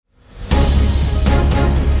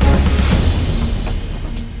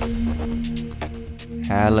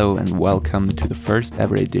Hello and welcome to the first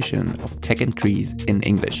ever edition of Tech and Trees in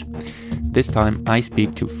English. This time I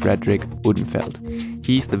speak to Fredrik Uddenfeldt.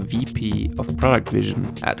 He's the VP of Product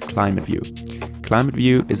Vision at ClimateView.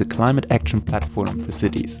 ClimateView is a climate action platform for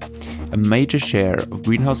cities. A major share of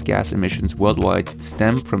greenhouse gas emissions worldwide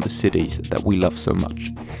stem from the cities that we love so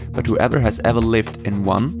much. But whoever has ever lived in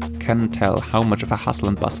one can tell how much of a hustle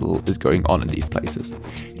and bustle is going on in these places.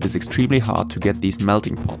 It is extremely hard to get these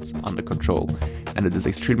melting pots under control, and it is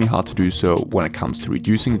extremely hard to do so when it comes to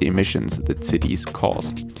reducing the emissions that cities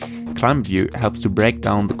cause. ClimateView helps to break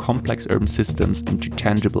down the complex urban systems into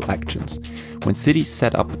tangible actions. When cities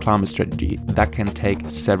set up a climate strategy, that can take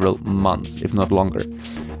several months, if not longer.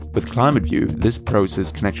 With ClimateView, this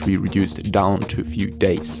process can actually be reduced down to a few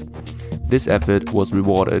days. This effort was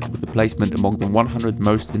rewarded with the placement among the 100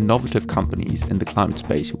 most innovative companies in the climate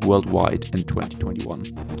space worldwide in 2021.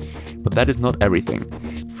 But that is not everything.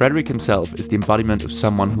 Fredrik himself is the embodiment of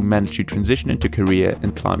someone who managed to transition into career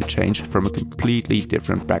in climate change from a completely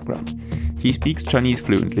different background. He speaks Chinese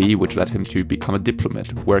fluently, which led him to become a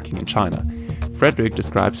diplomat working in China. Fredrik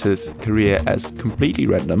describes his career as completely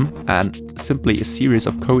random and simply a series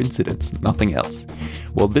of coincidents, nothing else.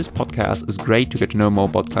 While this podcast is great to get to know more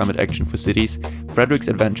about climate action for cities, Fredrik's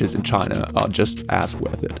adventures in China are just as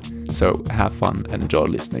worth it. So have fun and enjoy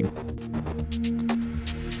listening.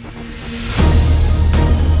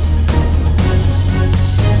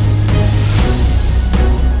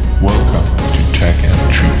 Welcome to Tech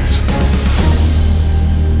and Trees.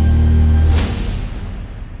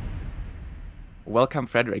 Welcome,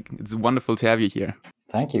 Fredrik. It's wonderful to have you here.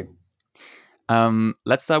 Thank you.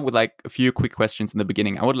 Let's start with a few quick questions in the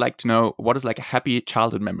beginning. I would like to know, what is a happy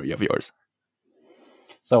childhood memory of yours?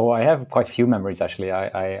 So I have quite a few memories actually.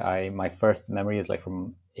 I my first memory is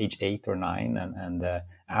from age 8 or 9, and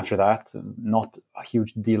after that, not a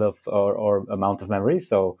huge deal of or amount of memories.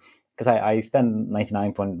 So because I spend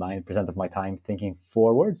 99.9% of my time thinking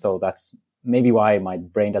forward, so that's maybe why my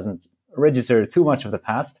brain doesn't register too much of the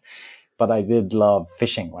past. But I did love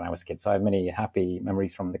fishing when I was a kid. So I have many happy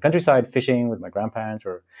memories from the countryside, fishing with my grandparents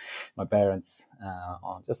or my parents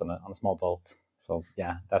on a small boat. So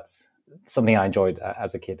yeah, that's something I enjoyed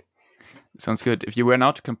as a kid. Sounds good. If you were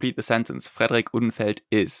now to complete the sentence, Fredrik Uddenfeldt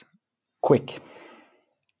is? Quick.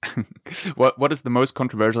 What is the most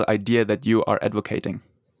controversial idea that you are advocating?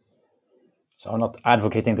 So I'm not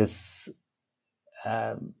advocating this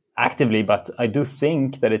actively, but I do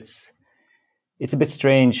think that it's a bit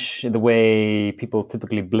strange the way people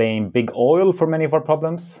typically blame big oil for many of our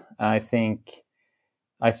problems. I think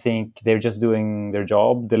they're just doing their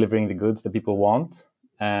job, delivering the goods that people want.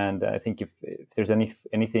 And I think if there's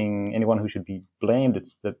anyone who should be blamed,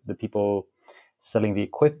 it's the people selling the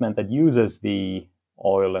equipment that uses the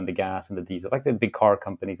oil and the gas and the diesel, like the big car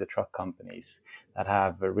companies, the truck companies that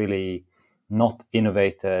have really not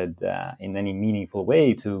innovated in any meaningful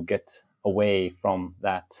way to get away from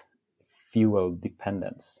that fuel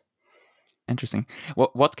dependence. Interesting.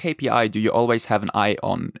 What KPI do you always have an eye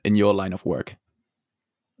on in your line of work?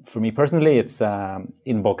 For me personally, it's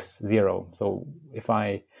inbox zero. So if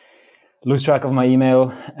I lose track of my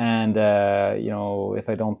email and if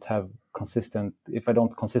I don't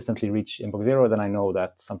consistently reach inbox zero, then I know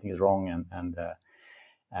that something is wrong. And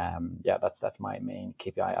that's my main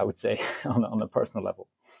KPI, I would say, on a personal level.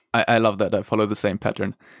 I love that. I follow the same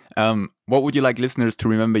pattern. What would you like listeners to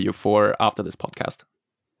remember you for after this podcast?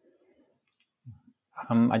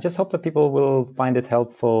 I just hope that people will find it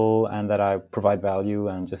helpful and that I provide value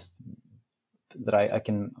and just that I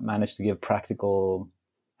can manage to give practical,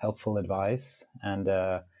 helpful advice. And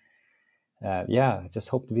I just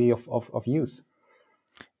hope to be of use.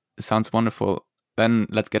 Sounds wonderful. Then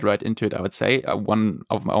let's get right into it, I would say. One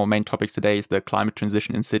of our main topics today is the climate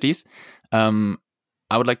transition in cities.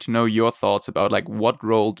 I would like to know your thoughts about what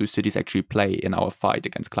role do cities actually play in our fight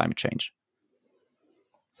against climate change?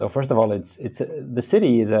 So first of all, the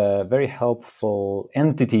city is a very helpful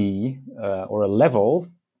entity or a level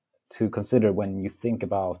to consider when you think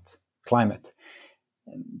about climate.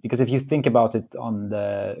 Because if you think about it on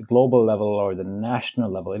the global level or the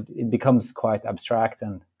national level, it becomes quite abstract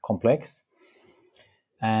and complex.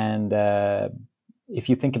 And if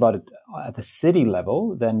you think about it at the city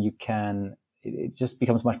level, then it just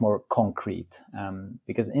becomes much more concrete.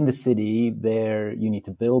 Because in the city, there you need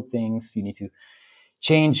to build things, you need to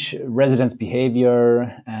change residents'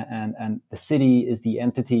 behavior, and the city is the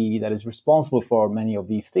entity that is responsible for many of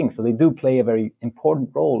these things. So they do play a very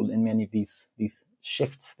important role in many of these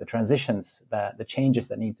shifts, the transitions, the changes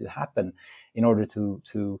that need to happen in order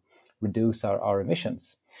to reduce our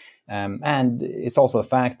emissions. And it's also a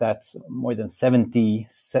fact that more than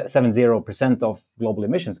 70% of global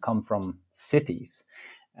emissions come from cities.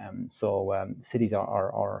 So cities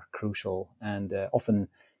are crucial and often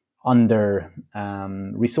under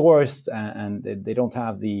resourced, and they don't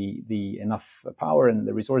have the enough power and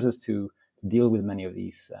the resources to deal with many of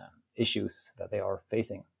these issues that they are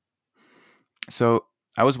facing. So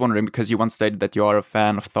I was wondering, because you once stated that you are a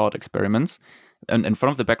fan of thought experiments, and in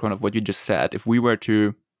front of the background of what you just said, if we were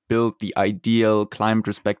to build the ideal climate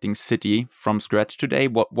respecting city from scratch today,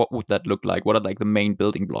 what would that look like? What are like the main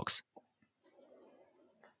building blocks?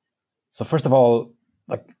 So first of all,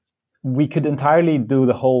 like, we could entirely do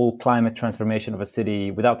the whole climate transformation of a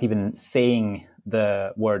city without even saying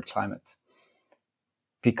the word climate,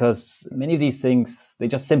 because many of these things, they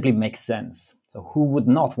just simply make sense. So who would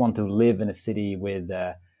not want to live in a city with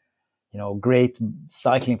great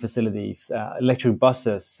cycling facilities, electric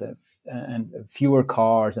buses, and fewer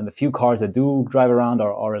cars, and the few cars that do drive around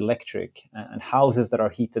are electric, and houses that are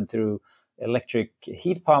heated through electric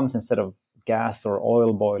heat pumps instead of gas or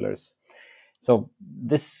oil boilers. So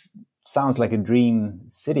this sounds like a dream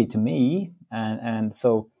city to me, and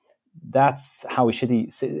so that's how a city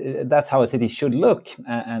should look,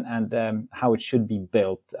 and how it should be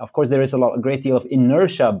built. Of course, there is a great deal of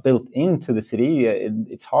inertia built into the city.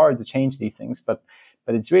 It's hard to change these things, but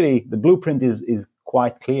it's really, the blueprint is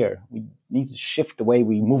quite clear. We need to shift the way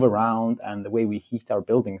we move around and the way we heat our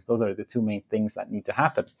buildings. Those are the two main things that need to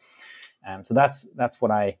happen. So that's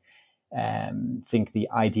what I think the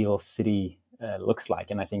ideal city looks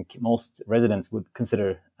like, and I think most residents would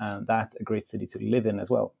consider that a great city to live in as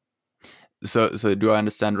well. So do I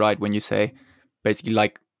understand right when you say basically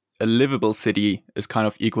like a livable city is kind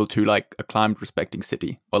of equal to like a climate respecting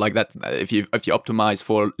city, or like that if you optimize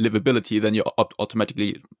for livability, then you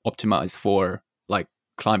automatically optimize for like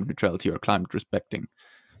climate neutrality or climate respecting?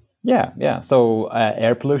 Yeah. So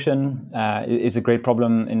air pollution is a great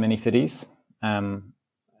problem in many cities.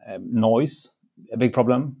 Noise, a big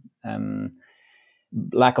problem.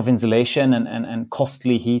 Lack of insulation and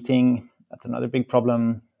costly heating, that's another big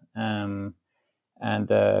problem. And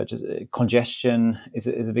just congestion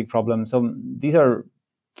is a big problem. So these are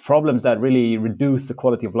problems that really reduce the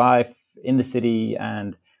quality of life in the city,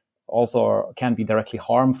 and also can be directly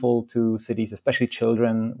harmful to cities, especially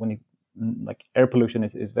children. Like air pollution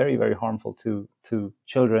is very, very harmful to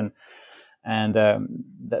children, and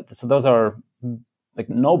so those are like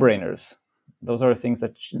no-brainers. Those are things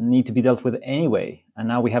that need to be dealt with anyway, and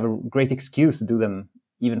now we have a great excuse to do them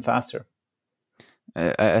even faster.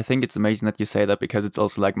 I think it's amazing that you say that, because it's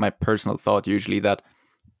also like my personal thought usually that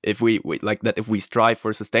if we strive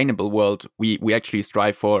for a sustainable world, we actually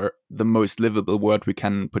strive for the most livable world we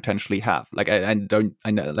can potentially have. Like I'm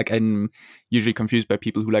usually confused by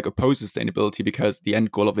people who like oppose sustainability, because the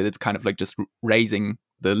end goal of it's kind of like just raising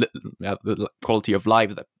the quality of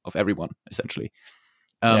life of everyone essentially.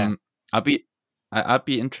 Yeah. I'd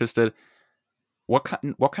be interested, what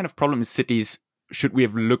kind of problems cities should we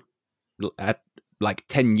have looked at like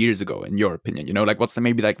 10 years ago, in your opinion? Like what's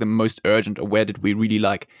maybe like the most urgent, or where did we really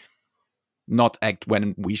like not act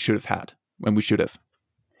when we should have?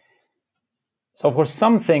 So of course,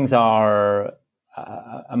 some things are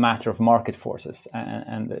a matter of market forces,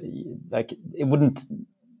 and like it would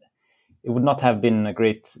not have been a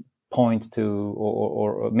great point to,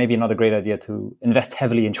 or maybe not a great idea to invest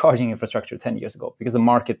heavily in charging infrastructure 10 years ago, because the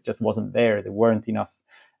market just wasn't there. There weren't enough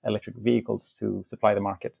electric vehicles to supply the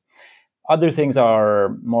market. Other things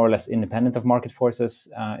are more or less independent of market forces.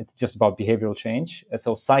 It's just about behavioral change.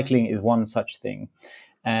 So cycling is one such thing.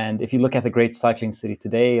 And if you look at the great cycling city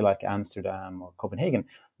today, like Amsterdam or Copenhagen,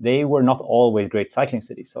 they were not always great cycling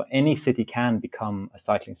cities. So any city can become a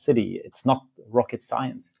cycling city. It's not rocket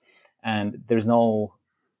science. And there's no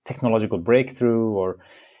technological breakthrough, or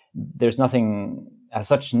there's nothing as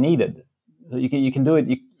such needed. So you can do it.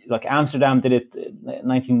 Like Amsterdam did it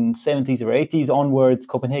 1970s or 80s onwards.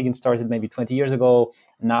 Copenhagen started maybe 20 years ago.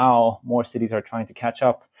 Now more cities are trying to catch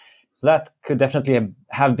up. So that could definitely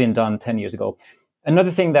have been done 10 years ago. Another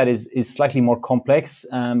thing that is slightly more complex,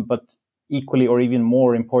 but equally or even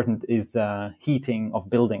more important, is heating of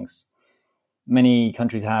buildings. Many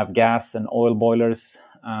countries have gas and oil boilers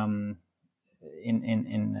as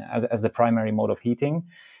the primary mode of heating.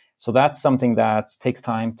 So that's something that takes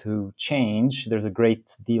time to change. There's a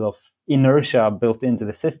great deal of inertia built into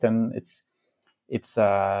the system. It's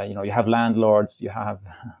you have landlords, you have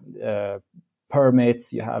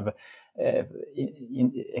permits, you have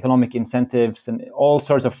economic incentives, and all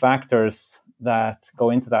sorts of factors that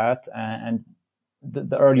go into that. And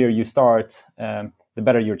the earlier you start, the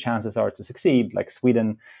better your chances are to succeed. Like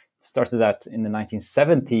Sweden started that in the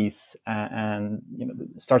 1970s, and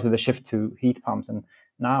started the shift to heat pumps. And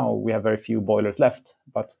now we have very few boilers left.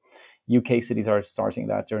 But UK cities are starting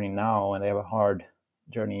that journey now, and they have a hard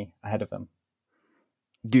journey ahead of them.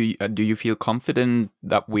 Do you feel confident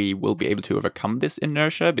that we will be able to overcome this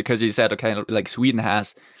inertia? Because you said, okay, like Sweden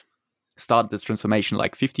has started this transformation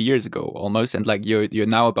like 50 years ago almost, and like you're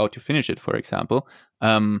now about to finish it, for example.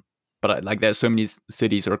 But like there's so many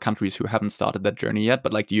cities or countries who haven't started that journey yet.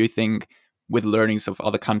 But like, do you think with learnings of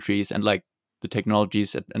other countries and like the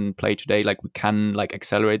technologies in play today, like we can like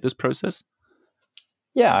accelerate this process?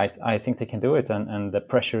 Yeah, I think they can do it, and the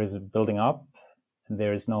pressure is building up.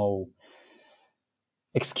 There is no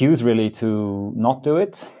excuse really to not do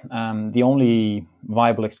it. The only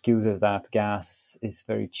viable excuse is that gas is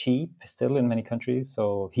very cheap still in many countries,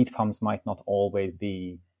 so heat pumps might not always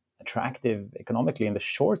be attractive economically in the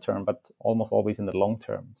short term, but almost always in the long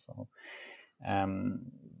term. So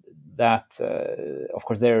of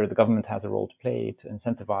course, there the government has a role to play to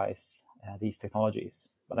incentivize these technologies.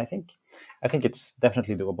 But I think it's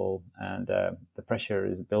definitely doable, and the pressure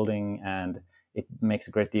is building, and it makes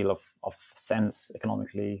a great deal of sense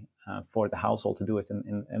economically for the household to do it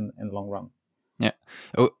in the long run. Yeah.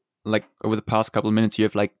 Oh, like over the past couple of minutes, you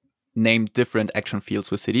have like named different action fields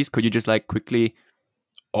for cities. Could you just like quickly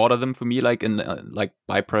order them for me, like in like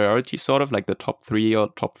by priority, sort of like the top 3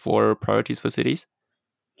 or top 4 priorities for cities?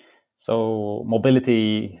 So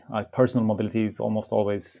mobility, personal mobility, is almost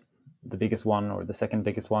always the biggest one or the second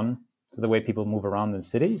biggest one. So the way people move around in the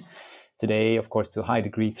city today, of course, to a high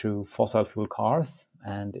degree through fossil fuel cars.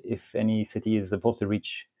 And if any city is supposed to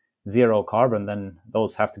reach zero carbon, then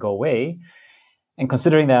those have to go away. And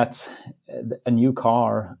considering that a new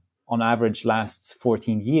car on average lasts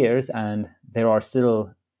 14 years, and there are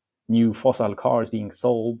still new fossil cars being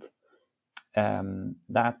sold,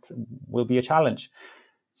 that will be a challenge.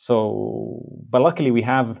 So, but luckily we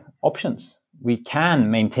have options. We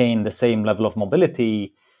can maintain the same level of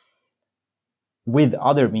mobility with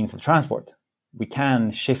other means of transport. We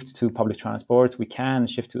can shift to public transport, we can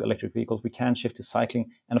shift to electric vehicles, we can shift to cycling,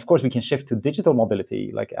 and of course we can shift to digital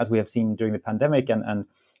mobility, like as we have seen during the pandemic, and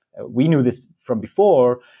we knew this from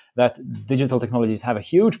before, that digital technologies have a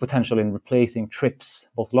huge potential in replacing trips,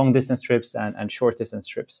 both long distance trips and short distance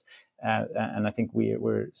trips. And I think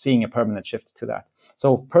we're seeing a permanent shift to that.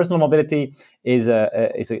 So personal mobility is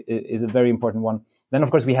a very important one. Then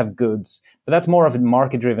of course we have goods, but that's more of a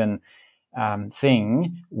market driven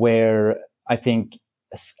thing, where I think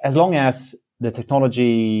as long as the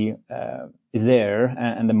technology is there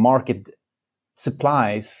and the market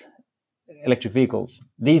supplies electric vehicles,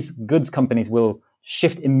 these goods companies will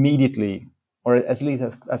shift immediately, or at least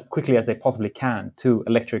as quickly as they possibly can, to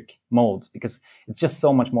electric modes, because it's just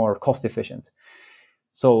so much more cost efficient.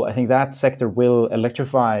 So I think that sector will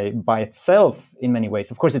electrify by itself in many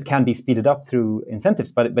ways. Of course, it can be speeded up through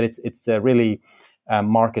incentives, but it's really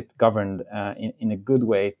market governed in a good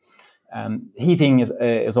way. Heating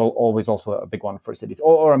is always also a big one for cities,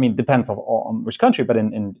 or I mean, depends on which country, but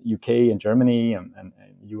in UK and Germany and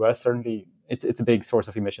US, certainly it's a big source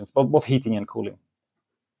of emissions, both heating and cooling.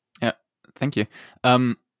 Yeah, thank you.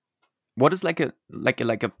 What is like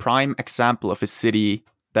a prime example of a city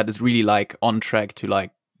that is really like on track to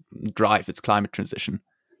like drive its climate transition?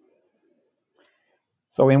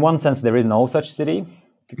 So in one sense, there is no such city,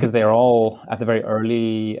 because they are all at the very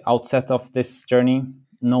early outset of this journey.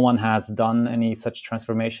 No one has done any such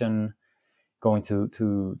transformation going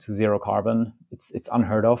to zero carbon. It's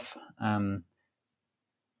unheard of.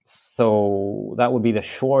 So that would be the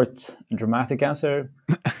short and dramatic answer.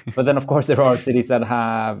 But then, of course, there are cities that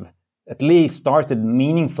have at least started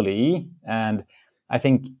meaningfully. And I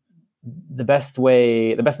think the best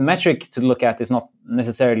metric to look at is not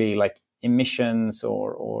necessarily like emissions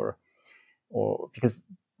or because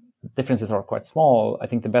differences are quite small. I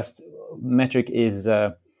think the best metric is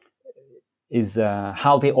how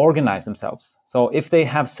they organize themselves. So if they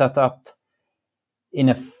have set up in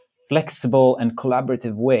a flexible and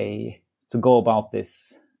collaborative way to go about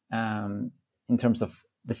this, in terms of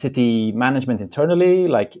the city management internally,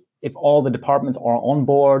 like if all the departments are on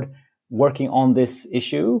board working on this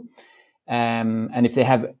issue, and if they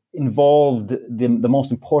have involved the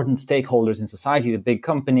most important stakeholders in society, the big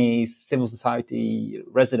companies, civil society,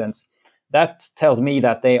 residents, that tells me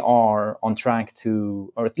that they are on track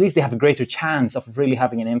to, or at least they have a greater chance of really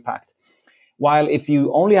having an impact. While if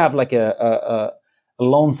you only have like a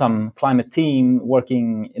lonesome climate team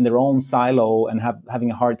working in their own silo and having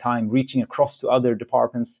a hard time reaching across to other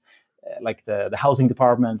departments, like the housing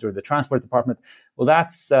department or the transport department, well,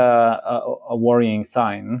 that's a worrying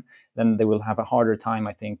sign. then they will have a harder time,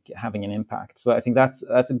 I think, having an impact. So I think that's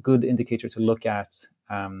a good indicator to look at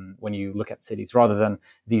when you look at cities, rather than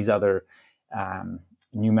these other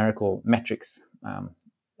numerical metrics,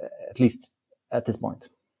 at least at this point.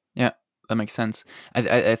 Yeah, that makes sense.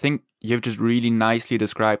 I think you've just really nicely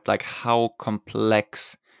described like how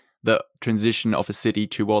complex the transition of a city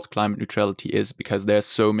towards climate neutrality is, because there's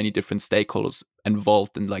so many different stakeholders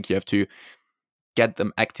involved, and like you have to get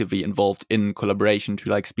them actively involved in collaboration to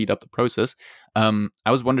like speed up the process. I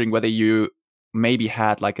was wondering whether you maybe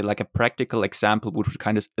had like a practical example which would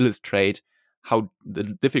kind of illustrate how the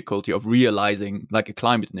difficulty of realizing like a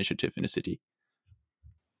climate initiative in a city.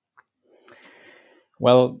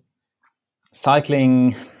 Well,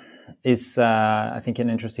 cycling is, I think, an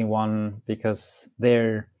interesting one, because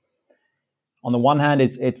there, on the one hand,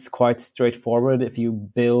 it's quite straightforward. If you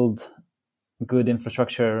build good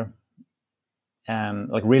infrastructure,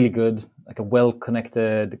 like really good, like a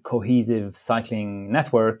well-connected, cohesive cycling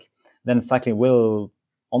network, then cycling will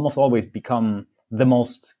almost always become the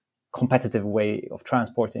most competitive way of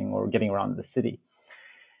transporting or getting around the city.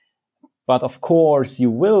 But of course, you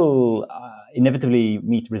will inevitably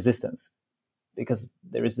meet resistance, because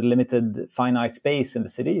there is a limited, finite space in the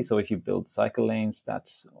city. So if you build cycle lanes,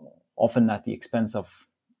 that's often at the expense of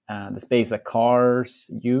the space that cars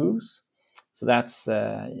use. So that's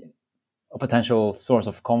a potential source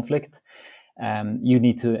of conflict. You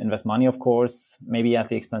need to invest money, of course, maybe at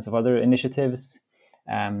the expense of other initiatives.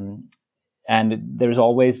 And there's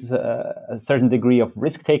always a certain degree of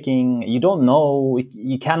risk-taking. You don't know,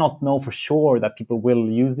 you cannot know for sure that people will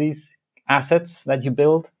use these assets that you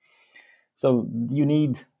build. So you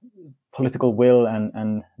need political will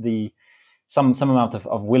and some amount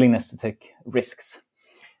of willingness to take risks.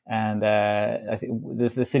 And I think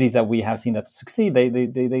the cities that we have seen that succeed, they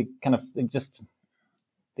just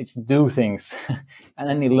do things, and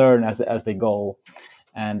then they learn as they go.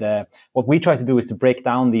 And what we try to do is to break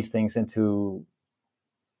down these things into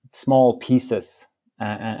small pieces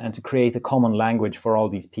and to create a common language for all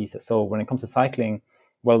these pieces. So when it comes to cycling,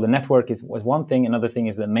 well, the network was one thing. Another thing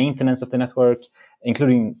is the maintenance of the network,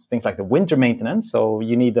 including things like the winter maintenance. So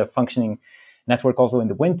you need a functioning network also in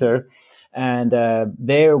the winter. And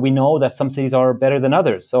there we know that some cities are better than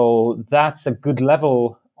others. So that's a good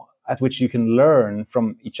level at which you can learn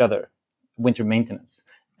from each other, winter maintenance.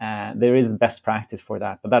 There is best practice for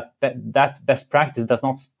that. But that best practice does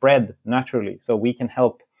not spread naturally. So we can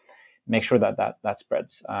help make sure that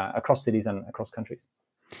spreads across cities and across countries.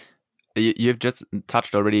 You've just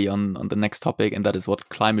touched already on the next topic, and that is what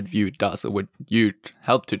ClimateView does, or what you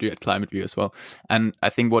help to do at ClimateView as well. And I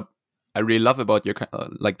think what I really love about your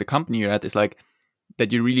like the company you're at is like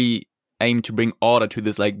that you really aim to bring order to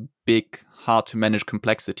this like big, hard to manage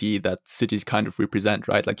complexity that cities kind of represent,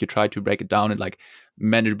 right? Like you try to break it down in like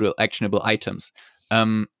manageable, actionable items.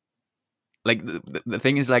 Like the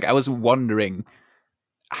thing is, like I was wondering,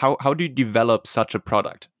 how do you develop such a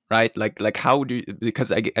product? Right, like how do you,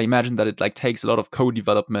 because I imagine that it like takes a lot of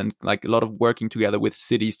co-development, like a lot of working together with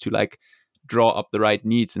cities to like draw up the right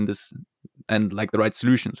needs in this and like the right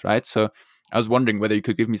solutions, right? So I was wondering whether you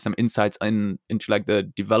could give me some insights into like the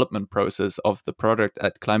development process of the product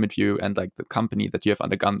at ClimateView and like the company that you have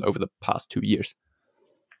undergone over the past 2 years.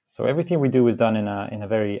 So everything we do is done in a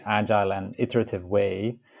very agile and iterative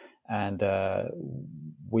way, and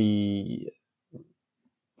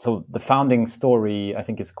So the founding story, I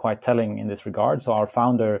think, is quite telling in this regard. So our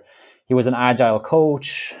founder, he was an agile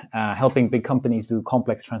coach, helping big companies do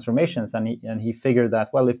complex transformations. And he figured that,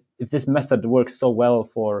 well, if this method works so well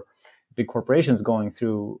for big corporations going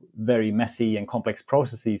through very messy and complex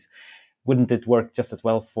processes, wouldn't it work just as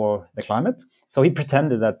well for the climate? So he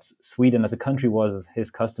pretended that Sweden as a country was his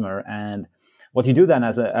customer. And what you do then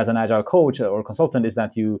as an agile coach or consultant is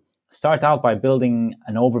that you start out by building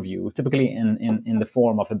an overview, typically in the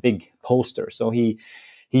form of a big poster. So he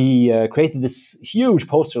created this huge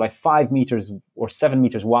poster, like 5 meters or 7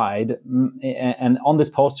 meters wide, and on this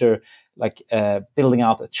poster, like building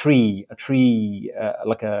out a tree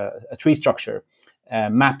structure,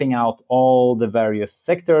 mapping out all the various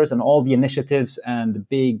sectors and all the initiatives and the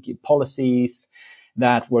big policies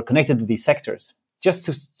that were connected to these sectors,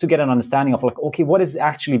 just to get an understanding of like, okay, what is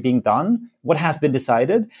actually being done? What has been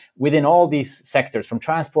decided within all these sectors, from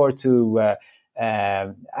transport to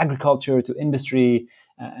agriculture to industry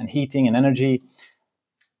and heating and energy.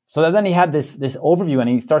 So then he had this overview, and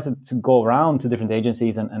he started to go around to different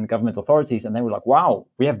agencies and government authorities, and they were like, wow,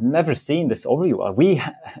 we have never seen this overview.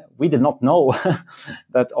 We did not know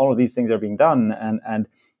that all of these things are being done. And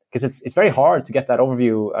because it's very hard to get that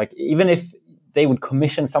overview, like even if they would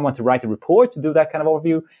commission someone to write a report to do that kind of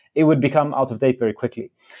overview, it would become out of date very quickly.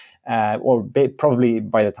 probably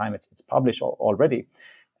by the time it's published already.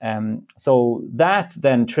 So that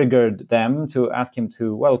then triggered them to ask him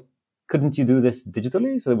to, well, couldn't you do this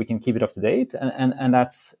digitally so that we can keep it up to date? And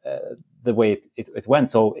that's the way it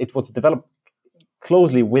went. So it was developed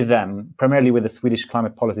closely with them, primarily with the Swedish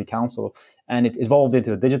Climate Policy Council, and it evolved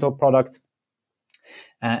into a digital product.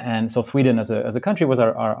 And so Sweden as a country was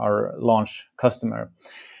our launch customer.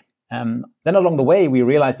 Then along the way, we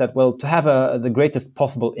realized that, well, to have the greatest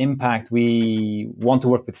possible impact, we want to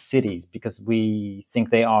work with cities because we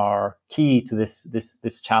think they are key to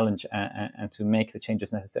this challenge and to make the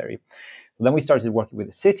changes necessary. So then we started working with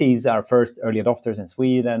the cities, our first early adopters in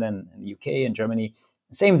Sweden and the UK and Germany.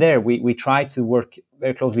 Same there, we try to work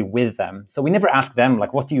very closely with them. So we never ask them,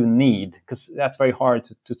 like, what do you need? Because that's very hard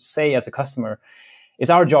to say as a customer. It's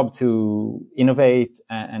our job to innovate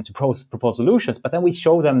and to propose solutions, but then we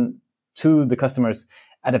show them to the customers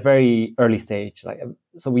at a very early stage.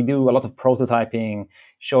 So we do a lot of prototyping,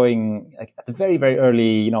 showing at the very, very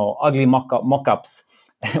early, ugly mock-ups.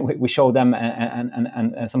 we show them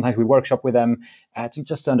and sometimes we workshop with them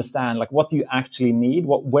to understand, like, what do you actually need?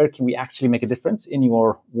 Where can we actually make a difference in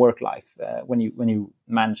your work life when you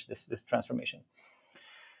manage this transformation?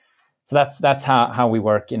 So that's how we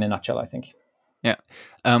work in a nutshell, I think. Yeah.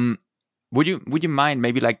 Would you mind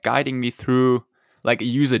maybe like guiding me through like a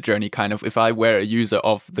user journey, kind of, if I were a user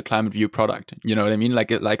of the ClimateView product? You know what I mean?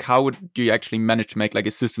 Like how do you actually manage to make like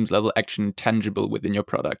a systems level action tangible within your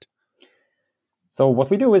product? So what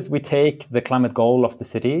we do is we take the climate goal of the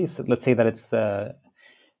cities. Let's say that it's to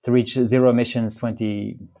reach zero emissions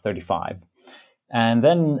 2035. And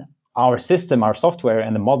then our system, our software,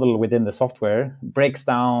 and the model within the software breaks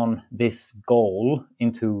down this goal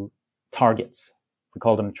into targets. We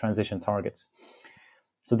call them transition targets.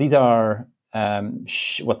 So these are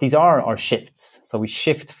what these are shifts. So we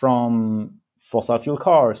shift from fossil fuel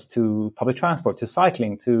cars to public transport, to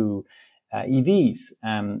cycling, to EVs,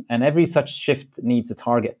 and every such shift needs a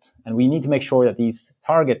target, and we need to make sure that these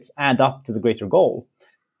targets add up to the greater goal,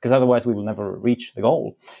 because otherwise we will never reach the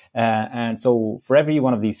goal. And so for every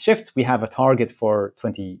one of these shifts, we have a target for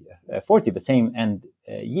 2040, the same end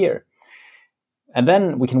year. And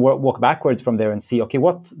then we can walk backwards from there and see, okay,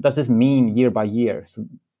 what does this mean year by year?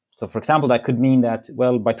 So for example, that could mean that,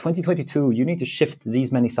 well, by 2022, you need to shift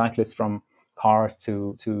these many cyclists from cars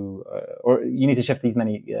or you need to shift these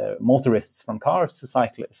many motorists from cars to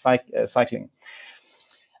cycling.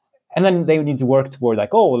 And then they need to work toward that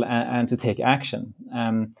goal and to take action.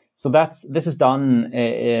 So this is done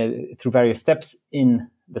through various steps in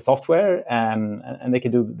the software, and they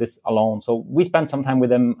can do this alone. So we spend some time with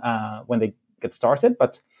them when they get started,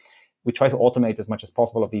 but we try to automate as much as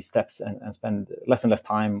possible of these steps and spend less and less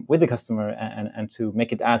time with the customer and to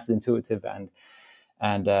make it as intuitive and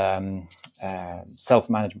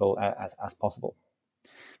self-manageable as possible.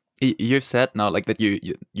 You've said now like that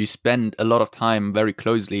you spend a lot of time very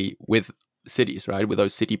closely with cities, right? With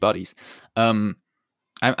those city bodies.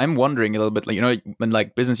 I'm wondering a little bit, like, when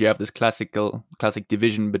like business, you have this classic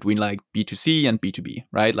division between like B2C and B2B,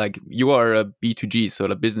 right? Like you are a B2G, so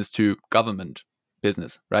a business to government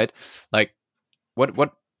business, right? Like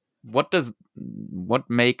what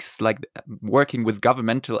makes like working with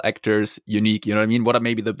governmental actors unique? You know what I mean? What are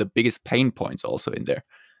maybe the biggest pain points also in there?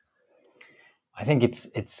 I think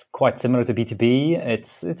it's quite similar to B2B.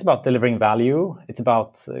 It's about delivering value. It's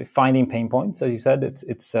about finding pain points, as you said.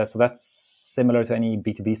 It's so that's similar to any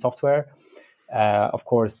B2B software. Of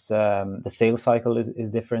course, the sales cycle is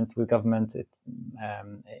different with government. It's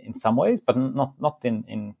in some ways, but not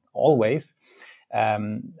in all ways.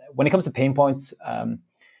 When it comes to pain points,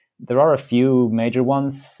 there are a few major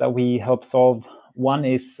ones that we help solve. One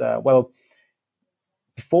is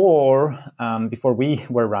before we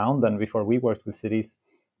were around and before we worked with cities,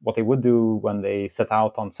 what they would do when they set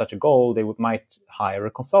out on such a goal, they might hire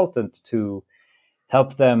a consultant to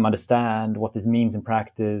help them understand what this means in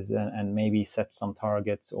practice and maybe set some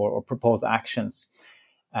targets or propose actions.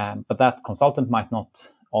 But that consultant might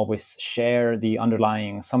not always share the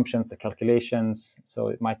underlying assumptions, the calculations. So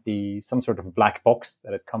it might be some sort of black box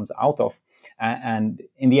that it comes out of. And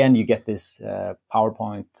in the end, you get this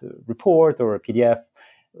PowerPoint report or a PDF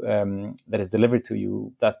that is delivered to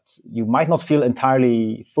you that you might not feel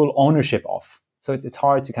entirely full ownership of. So it's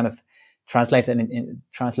hard to kind of translate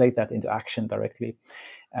that into action directly.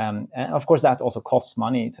 And of course, that also costs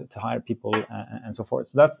money to hire people and so forth.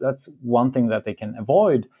 So that's one thing that they can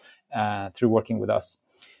avoid through working with us.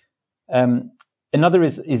 Another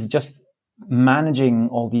is just managing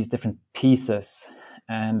all these different pieces.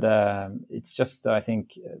 And it's just, I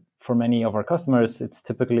think, for many of our customers, it's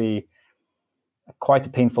typically quite a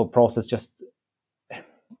painful process just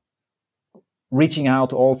reaching out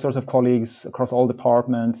to all sorts of colleagues across all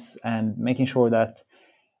departments and making sure that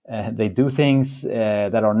they do things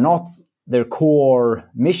that are not their core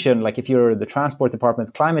mission. Like if you're the transport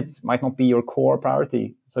department, climate might not be your core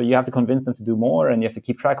priority. So you have to convince them to do more, and you have to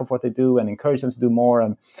keep track of what they do and encourage them to do more,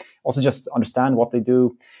 and also just understand what they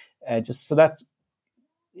do. Just so that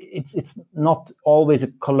it's not always a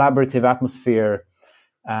collaborative atmosphere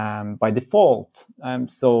by default.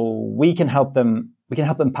 So we can help them. We can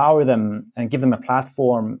help empower them and give them a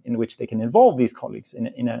platform in which they can involve these colleagues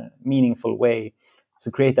in a meaningful way to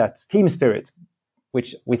create that team spirit,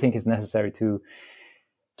 which we think is necessary to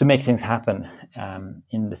make things happen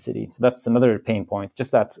in the city. So that's another pain point,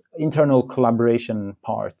 just that internal collaboration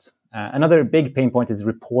part. Another big pain point is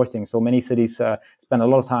reporting. So many cities spend a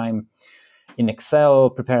lot of time in Excel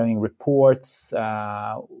preparing reports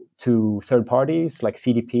to third parties like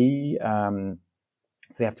CDP.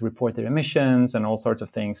 So they have to report their emissions and all sorts of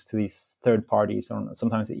things to these third parties, or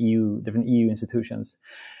sometimes different EU institutions.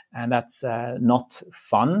 And that's not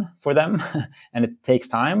fun for them, and it takes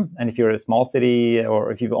time. And if you're a small city,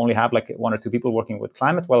 or if you only have like 1 or 2 people working with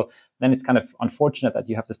climate, well, then it's kind of unfortunate that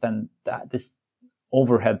you have to spend this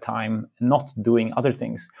overhead time not doing other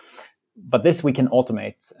things. But this we can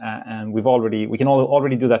automate, and we can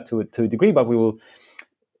already do that to a degree, but we will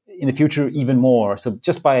in the future even more. So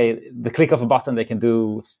just by the click of a button, they can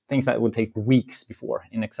do things that would take weeks before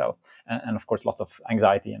in Excel, and of course lots of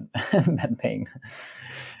anxiety and pain.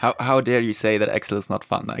 How dare you say that Excel is not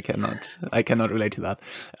fun? I cannot relate to that.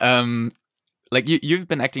 Like you've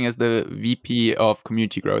been acting as the VP of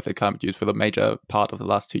community growth at ClimateView for the major part of the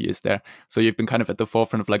last 2 years there. So you've been kind of at the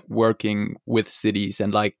forefront of like working with cities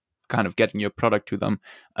and like kind of getting your product to them.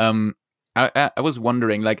 I was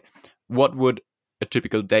wondering, like, what would a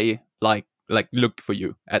typical day like look for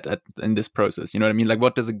you at in this process? You know what I mean? Like,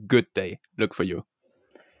 what does a good day look for you?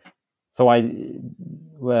 So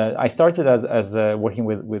I started as working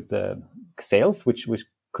with sales, which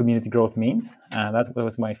community growth means. That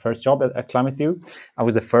was my first job at ClimateView. I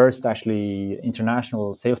was the first actually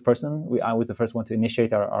international salesperson. I was the first one to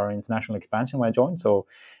initiate our international expansion when I joined. So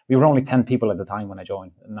we were only 10 people at the time when I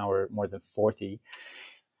joined, and now we're more than 40.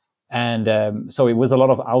 And so it was a lot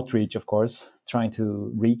of outreach, of course, trying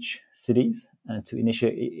to reach cities and to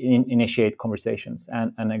initiate conversations.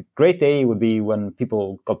 And a great day would be when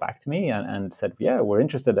people got back to me and said, yeah, we're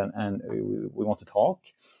interested and we want to talk.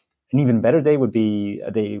 An even better day would be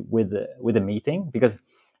a day with a meeting, because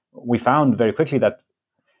we found very quickly that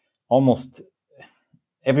almost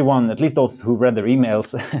everyone, at least those who read their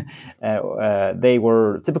emails, they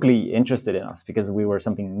were typically interested in us because we were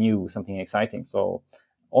something new, something exciting. So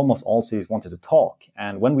almost all cities wanted to talk.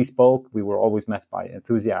 And when we spoke, we were always met by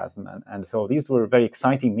enthusiasm. And so these were very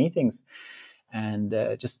exciting meetings. And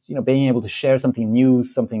just, being able to share something new,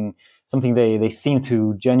 something they seem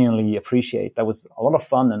to genuinely appreciate. That was a lot of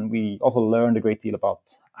fun. And we also learned a great deal about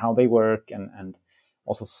how they work, and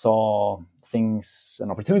also saw things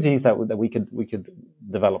and opportunities that we could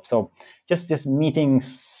develop. So just meeting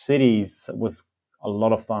cities was a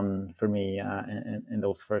lot of fun for me in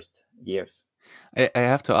those first years. I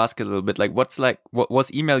have to ask a little bit, like, what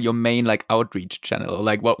was email your main like outreach channel? Or,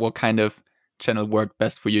 like, what kind of channel worked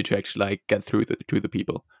best for you to actually like get through to the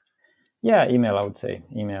people? Yeah, email, I would say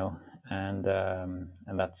email, and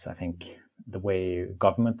that's, I think, the way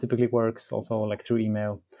government typically works, also like through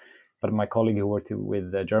email. But my colleague who worked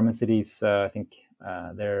with German cities, I think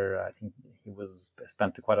he was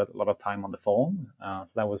spent quite a lot of time on the phone.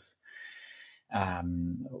 So that was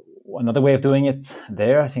another way of doing it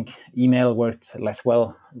there. I think email worked less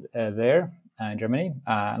well there in Germany,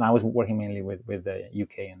 and I was working mainly with the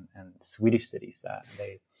UK and Swedish cities.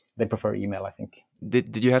 They prefer email, I think.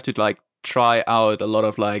 Did you have to like try out a lot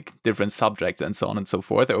of like different subjects and so on and so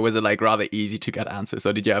forth, or was it like rather easy to get answers?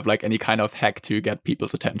 Or did you have like any kind of hack to get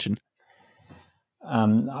people's attention?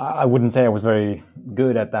 I wouldn't say I was very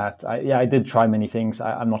good at that. I did try many things.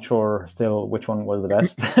 I'm not sure still which one was the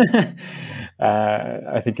best.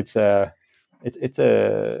 I think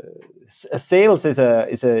sales is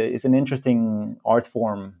an interesting art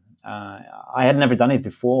form. I had never done it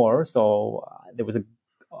before, so there was a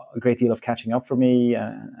great deal of catching up for me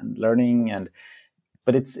and learning.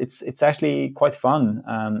 But it's actually quite fun,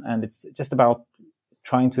 and it's just about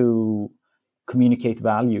trying to communicate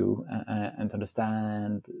value and to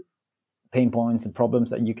understand pain points and problems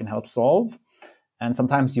that you can help solve. And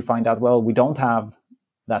sometimes you find out, well, we don't have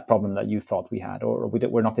that problem that you thought we had, or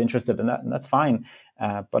we're not interested in that, and that's fine.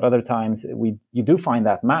 But other times you do find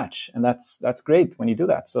that match, and that's great when you do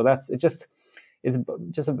that. So it's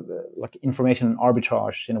just like information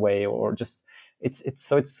arbitrage in a way, or just it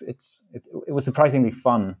was surprisingly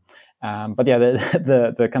fun. But yeah,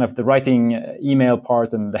 the kind of the writing email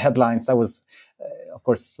part and the headlines, that was of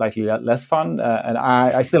course slightly less fun, and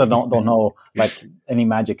I still don't know like any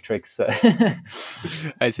magic tricks.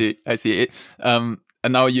 I see it.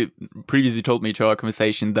 And now you previously told me to our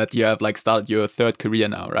conversation that you have like started your third career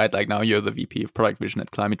now, right? Like now you're the VP of product vision at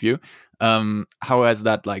ClimateView. How has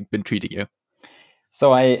that like been treating you?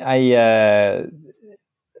 So I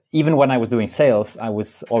even when I was doing sales, I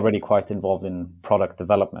was already quite involved in product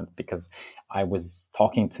development, because I was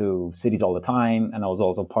talking to cities all the time, and I was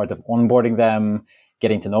also part of onboarding them,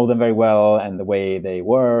 getting to know them very well and the way they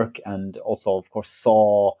work, and also, of course,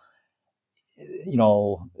 saw,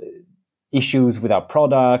 issues with our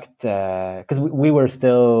product, because we were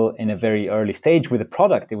still in a very early stage with the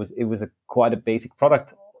product. It was quite a basic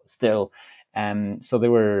product still, and so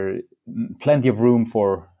there were plenty of room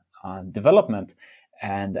for development.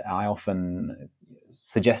 And I often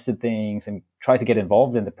suggested things and tried to get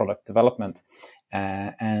involved in the product development.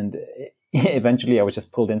 And eventually I was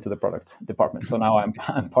just pulled into the product department. So now I'm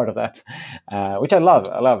part of that, which I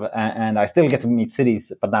love. And I still get to meet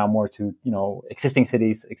cities, but now more to, existing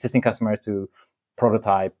cities, existing customers, to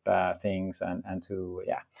prototype things and to,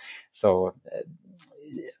 so,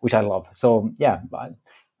 which I love. So,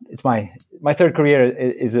 it's my third career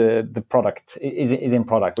is the product is in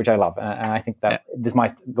product, which I love, and I think that this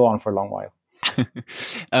might go on for a long while.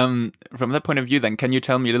 From that point of view, then, can you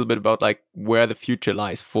tell me a little bit about like where the future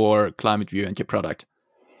lies for ClimateView and your product?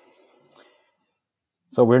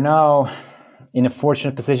 So we're now in a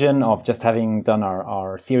fortunate position of just having done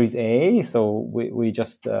our Series A. So we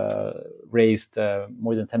just raised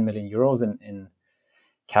more than 10 million euros in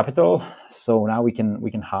capital. So now we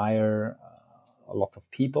can hire a lot of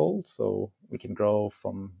people, so we can grow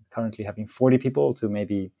from currently having 40 people to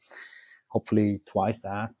maybe hopefully twice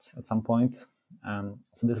that at some point.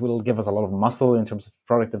 So this will give us a lot of muscle in terms of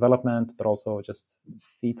product development, but also just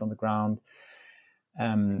feet on the ground.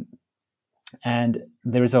 And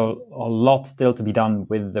there is a lot still to be done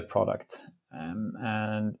with the product,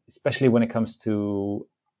 and especially when it comes to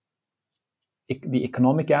the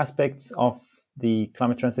economic aspects of the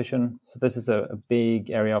climate transition. So this is a big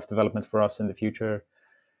area of development for us in the future.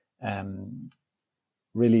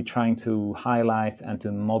 Really trying to highlight and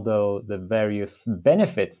to model the various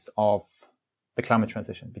benefits of the climate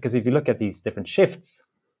transition. Because if you look at these different shifts,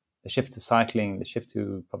 the shift to cycling, the shift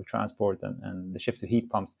to public transport, and the shift to heat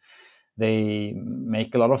pumps, they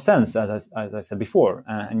make a lot of sense, as I said before.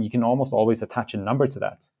 And you can almost always attach a number to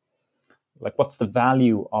that. Like, what's the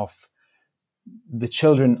value of the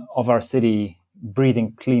children of our city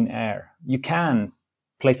breathing clean air? You can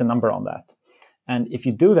place a number on that. And if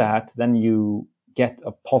you do that, then you get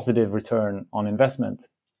a positive return on investment.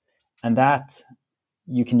 And that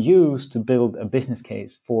you can use to build a business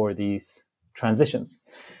case for these transitions.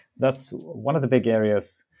 That's one of the big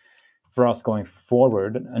areas for us going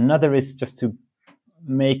forward. Another is just to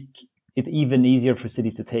make it even easier for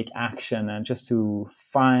cities to take action, and just to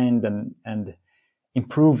find and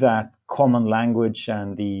improve that common language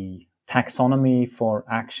and the taxonomy for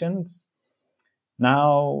actions.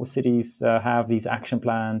 Now cities have these action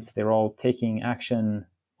plans. They're all taking action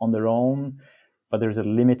on their own, but there's a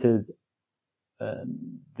limited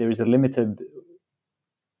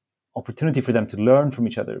opportunity for them to learn from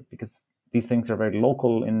each other, because these things are very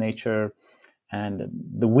local in nature, and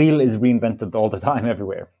the wheel is reinvented all the time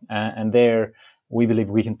everywhere. And there, we believe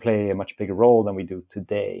we can play a much bigger role than we do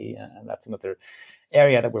today. And that's another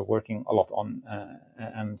area that we're working a lot on,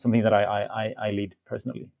 and something that I lead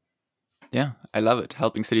personally. Yeah, I love it.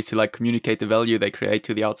 Helping cities to like communicate the value they create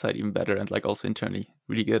to the outside even better, and like also internally.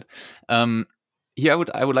 Really good. Here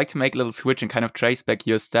I would like to make a little switch and kind of trace back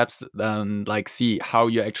your steps and like see how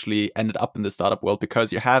you actually ended up in the startup world,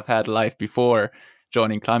 because you have had a life before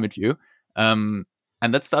joining ClimateView. And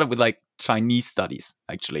that started with like Chinese studies,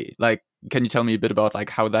 actually. Like, can you tell me a bit about like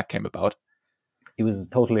how that came about? It was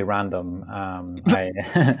totally random. I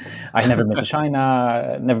never been to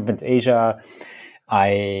China, never been to Asia.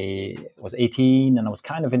 I was 18 and I was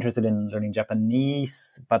kind of interested in learning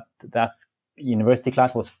Japanese, but that's university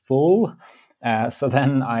class was full. So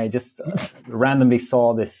then I just randomly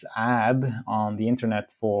saw this ad on the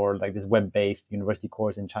internet for like this web-based university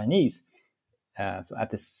course in Chinese. So at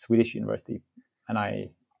this Swedish university, and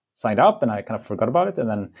I signed up and I kind of forgot about it. And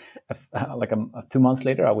then like 2 months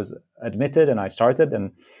later, I was admitted and I started,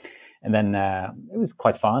 and then it was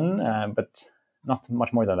quite fun, but not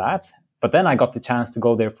much more than that. But then I got the chance to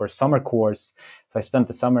go there for a summer course. So I spent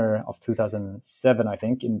the summer of 2007, I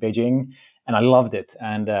think, in Beijing, and I loved it.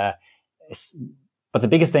 And but the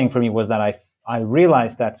biggest thing for me was that I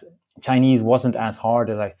realized that Chinese wasn't as hard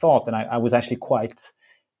as I thought, and I was actually quite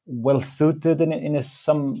well suited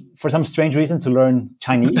for some strange reason to learn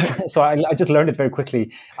Chinese. So I just learned it very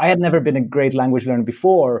quickly. I had never been a great language learner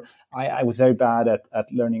before. I was very bad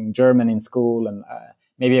at learning German in school, and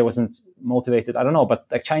maybe I wasn't motivated. I don't know, but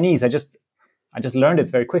like Chinese, I just learned it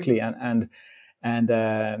very quickly, and then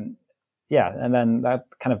that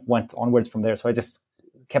kind of went onwards from there. So I just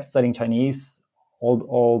kept studying Chinese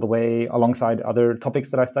all the way alongside other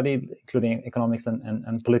topics that I studied, including economics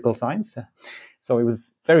and political science. So it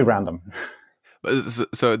was very random.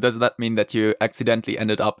 So does that mean that you accidentally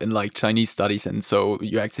ended up in like Chinese studies, and so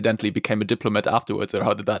you accidentally became a diplomat afterwards, or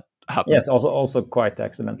how did that happen? Yes, also quite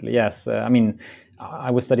accidentally. Yes, I mean,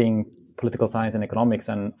 I was studying political science and economics,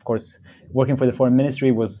 and of course, working for the foreign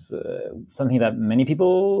ministry was something that many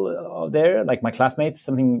people there, like my classmates,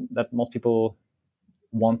 something that most people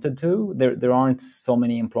wanted to. There aren't so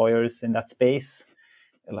many employers in that space,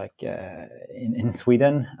 like in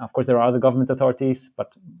Sweden. Of course, there are other government authorities,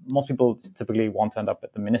 but most people typically want to end up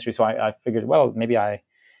at the ministry. So I figured, well, maybe I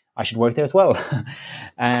should work there as well.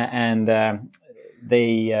 and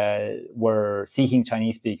they were seeking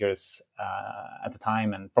Chinese speakers at the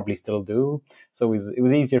time, and probably still do. So it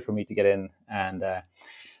was easier for me to get in, and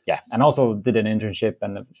and also did an internship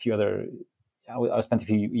and a few other. I spent a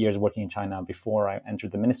few years working in China before I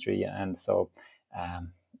entered the ministry, and so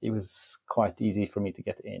it was quite easy for me to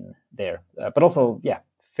get in there. But also,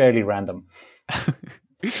 fairly random.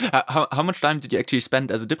 How much time did you actually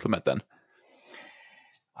spend as a diplomat then?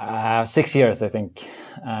 6 years, I think,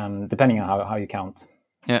 depending on how you count.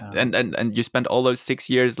 Yeah, and you spent all those 6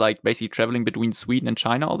 years like basically traveling between Sweden and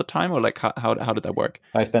China all the time, or like how did that work?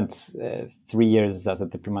 So I spent 3 years as a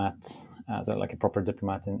diplomat, as a proper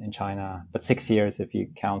diplomat in China, but 6 years if you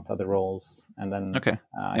count other roles. And then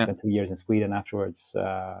I spent 2 years in Sweden afterwards,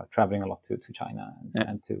 traveling a lot to China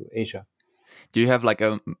and to Asia. Do you have like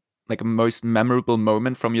a most memorable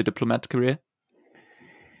moment from your diplomat career?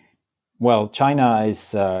 Well, China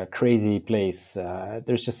is a crazy place.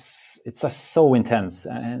 It's just so intense,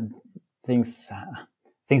 and things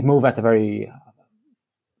move at a very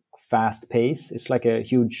fast pace. It's like a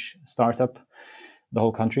huge startup, the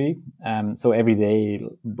whole country. So every day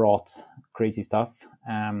brought crazy stuff.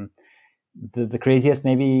 The craziest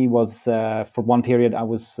maybe was for one period I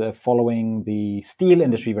was following the steel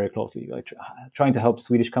industry very closely, like trying to help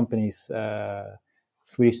Swedish companies.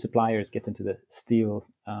 Swedish suppliers get into the steel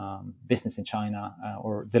business in China,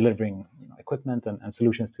 or delivering equipment and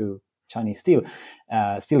solutions to Chinese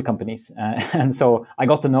steel companies. And so I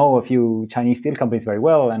got to know a few Chinese steel companies very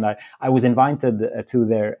well, and I was invited to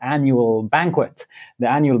their annual banquet, the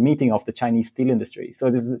annual meeting of the Chinese steel industry. So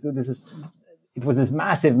it was this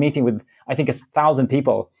massive meeting with, I think, 1,000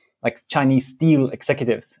 people, like Chinese steel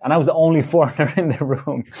executives, and I was the only foreigner in the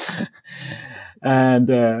room.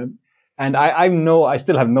 And I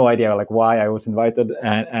still have no idea like why I was invited,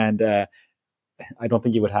 and I don't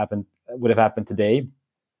think it would have happened today.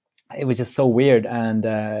 It was just so weird. And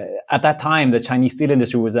at that time, the Chinese steel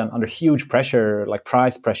industry was under huge pressure, like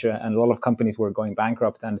price pressure, and a lot of companies were going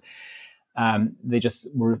bankrupt. And they just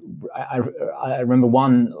were. I remember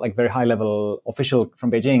one like very high level official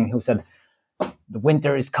from Beijing who said, "The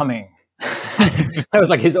winter is coming." That was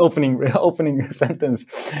like his opening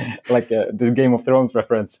sentence, like the Game of Thrones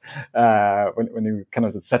reference, when he kind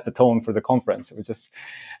of set the tone for the conference. It was just,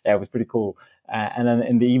 it was pretty cool. And then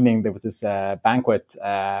in the evening there was this banquet,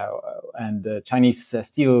 and Chinese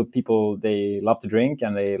steel people, they love to drink,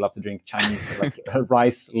 and they love to drink Chinese like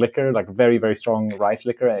rice liquor, like very very strong rice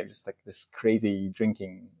liquor. And it was just like this crazy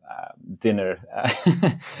drinking dinner,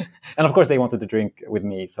 and of course they wanted to drink with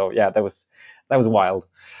me. So yeah, that was wild.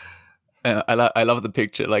 I love the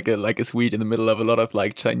picture, like a Swede in the middle of a lot of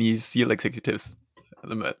like Chinese steel executives.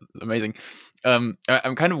 Amazing. I'm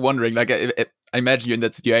kind of wondering, like I imagine you're in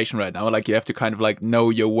that situation right now, like you have to kind of like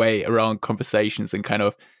know your way around conversations and kind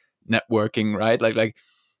of networking, right? Like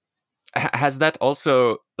has that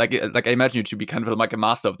also like I imagine you to be kind of like a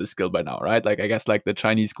master of this skill by now, right? Like I guess like the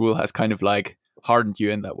Chinese school has kind of like hardened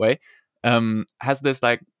you in that way. Has this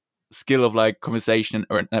like skill of like conversation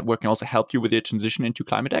or networking also helped you with your transition into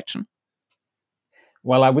climate action?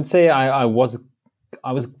 Well, I would say I was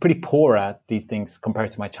pretty poor at these things compared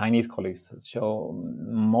to my Chinese colleagues. So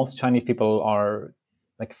most Chinese people are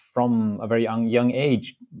like from a very young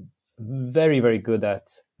age, very, very good at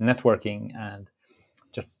networking and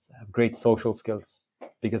just have great social skills,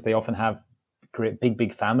 because they often have great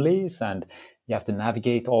big families, and you have to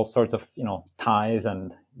navigate all sorts of ties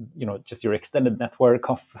and just your extended network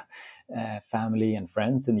of family and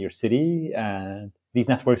friends in your city. And these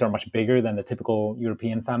networks are much bigger than the typical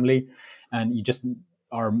European family, and you just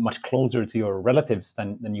are much closer to your relatives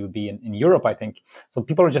than you would be in Europe, I think. So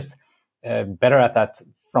people are just better at that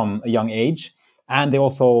from a young age, and they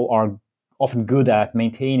also are often good at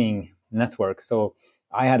maintaining networks. So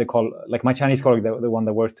I had a call, like my Chinese colleague, the one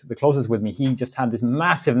that worked the closest with me, he just had this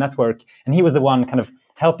massive network, and he was the one kind of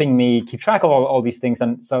helping me keep track of all these things.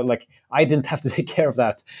 And so like I didn't have to take care of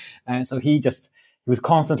that. And so he was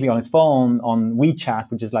constantly on his phone on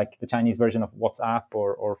WeChat, which is like the Chinese version of WhatsApp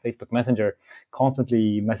or Facebook Messenger,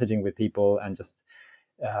 constantly messaging with people and just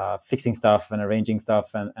fixing stuff and arranging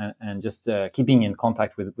stuff and just keeping in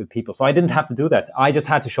contact with people. So I didn't have to do that. I just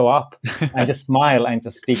had to show up and just smile and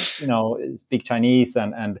just speak Chinese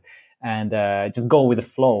and just go with the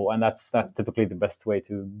flow. And that's typically the best way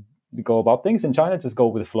to go about things in China. Just go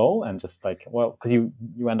with the flow and just because you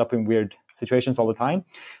end up in weird situations all the time.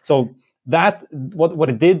 So that what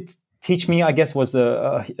it did teach me, I guess, was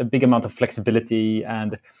a big amount of flexibility,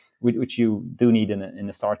 and which you do need in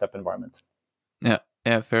a startup environment.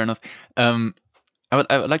 Yeah, fair enough. I would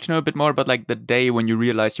like to know a bit more about like the day when you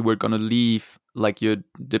realized you were gonna leave like your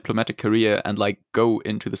diplomatic career and like go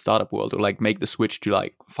into the startup world, or like make the switch to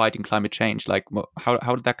like fighting climate change. Like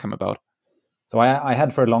how did that come about? So I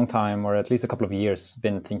had for a long time, or at least a couple of years,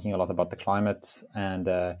 been thinking a lot about the climate, and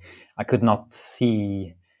I could not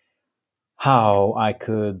see how I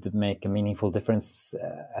could make a meaningful difference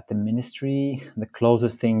at the ministry. The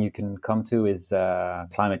closest thing you can come to is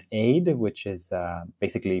climate aid, which is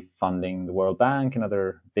basically funding the World Bank and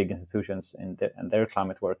other big institutions in their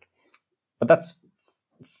climate work. But that's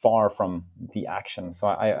far from the action. So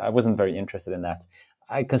I wasn't very interested in that.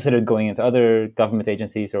 I considered going into other government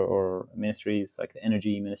agencies or ministries, like the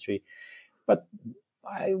energy ministry, but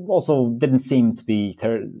I also didn't seem to be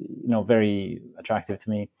very attractive to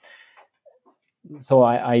me. So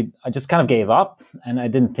I just kind of gave up, and I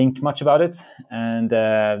didn't think much about it. And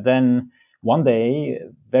then one day,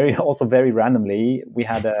 very randomly, we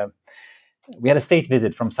had a state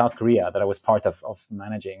visit from South Korea that I was part of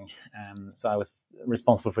managing. So I was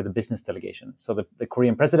responsible for the business delegation. So the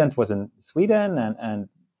Korean president was in Sweden and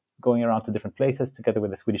going around to different places together with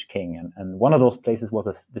the Swedish king. And one of those places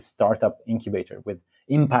was this startup incubator with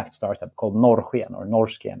impact startup called Norrsken or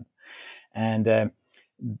Norsken. And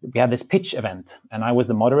we had this pitch event, and I was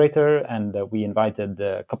the moderator, and we invited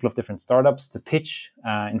a couple of different startups to pitch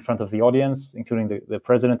in front of the audience, including the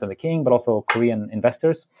president and the king, but also Korean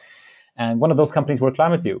investors. And one of those companies were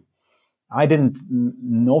ClimateView. I didn't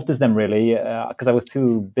notice them really because I was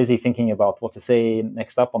too busy thinking about what to say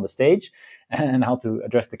next up on the stage and how to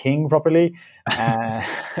address the king properly.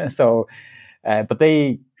 But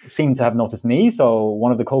they seemed to have noticed me. So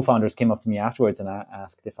one of the co-founders came up to me afterwards and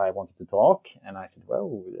asked if I wanted to talk. And I said,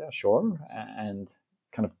 well, yeah, sure. And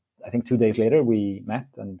kind of, I think 2 days later we met,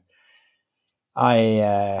 and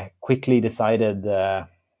I quickly decided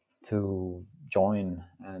to join.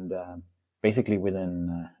 And basically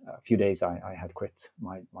within a few days, I had quit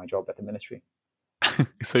my job at the ministry.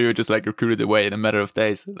 So you were just like recruited away in a matter of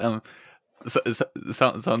days. Sounds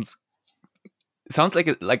like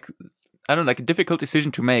I don't know, like a difficult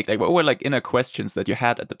decision to make. Like, what were like inner questions that you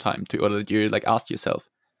had at the time, or that you like asked yourself?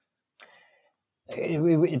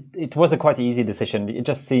 It was a quite easy decision. It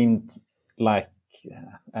just seemed like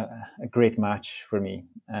a great match for me,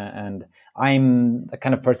 and I'm the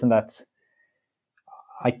kind of person that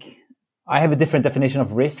I have a different definition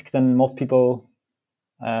of risk than most people.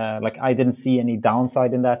 Like, I didn't see any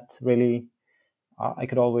downside in that really. I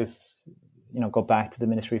could always go back to the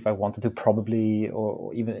ministry if I wanted to, probably,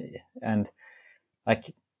 or even, and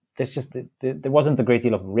like there's just there wasn't a great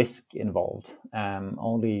deal of risk involved,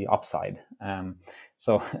 only upside.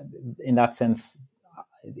 So in that sense,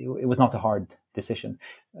 it was not a hard decision.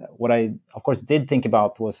 What I of course did think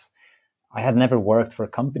about was I had never worked for a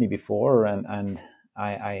company before, and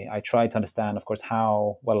I tried to understand, of course,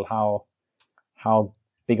 how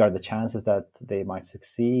big are the chances that they might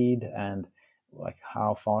succeed, and like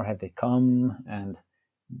how far have they come, and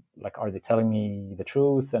like are they telling me the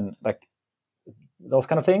truth, and like those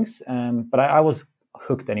kind of things. But I was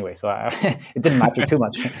hooked anyway, so it didn't matter too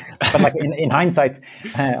much. But like in hindsight,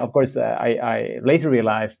 of course, I later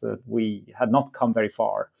realized that we had not come very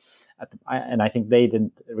far, and I think they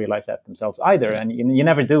didn't realize that themselves either. And you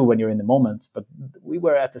never do when you're in the moment. But we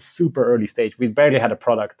were at a super early stage. We barely had a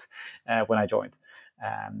product when I joined.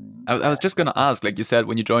 I was just gonna ask, like you said,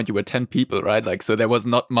 when you joined, you were 10 people, right? Like, so there was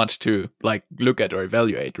not much to like look at or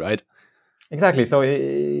evaluate, right? Exactly. So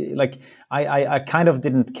like I kind of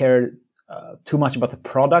didn't care too much about the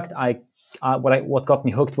product. What got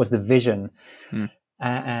me hooked was the vision,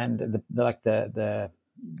 and the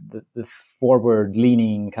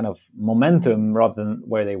forward-leaning kind of momentum rather than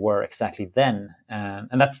where they were exactly then.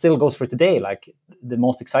 And that still goes for today. Like the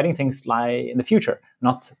most exciting things lie in the future,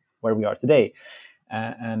 not where we are today.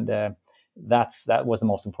 That was the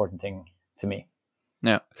most important thing to me.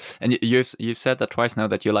 Yeah, and you've said that twice now,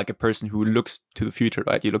 that you're like a person who looks to the future,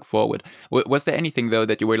 right? You look forward. Was there anything though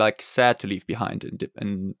that you were like sad to leave behind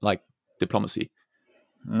in like diplomacy?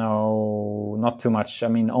 No, not too much. I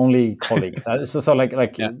mean, only colleagues. So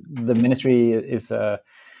Yeah. the ministry is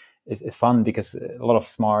fun because a lot of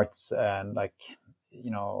smarts and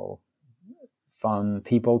fun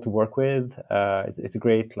people to work with. It's a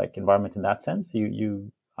great like environment in that sense.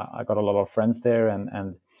 I got a lot of friends there,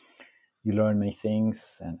 and you learn many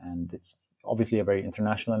things, and it's obviously a very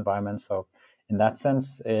international environment. So in that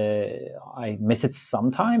sense, I miss it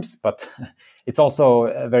sometimes, but it's also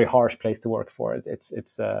a very harsh place to work for.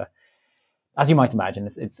 It's as you might imagine,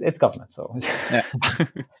 it's government. So Yeah.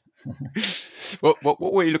 What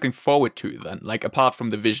were you looking forward to then? Like apart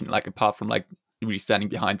from the vision, like apart from like really standing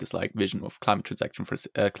behind this like vision of climate transition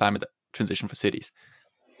for cities.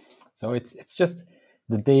 So it's just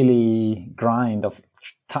the daily grind of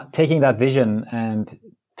taking that vision and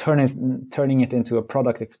turning it into a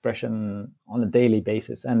product expression on a daily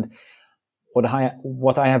basis. And what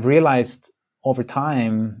I have realized over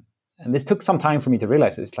time, and this took some time for me to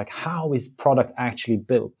realize, is like, how is product actually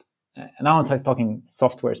built? And now I'm talking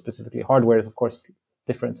software specifically. Hardware is of course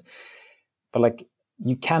different, but like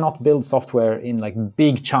you cannot build software in like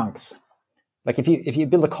big chunks. Like if you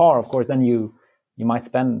build a car, of course, then you might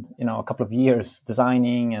spend a couple of years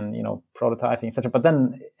designing and prototyping, etc. But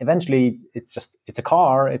then eventually it's a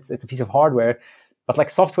car, it's a piece of hardware. But like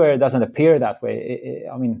software doesn't appear that way.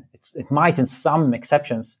 It might in some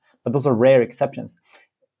exceptions, but those are rare exceptions.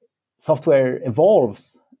 Software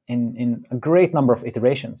evolves in a great number of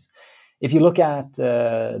iterations. If you look at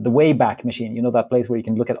the Wayback Machine, that place where you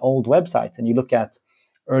can look at old websites, and you look at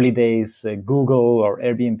early days Google or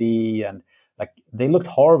Airbnb, and like they looked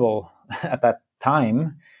horrible at that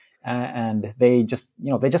time, and they just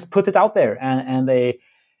put it out there, and they,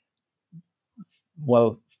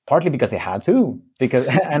 well, partly because they had to,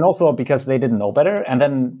 and also because they didn't know better. And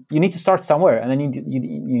then you need to start somewhere, and then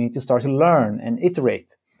you need to start to learn and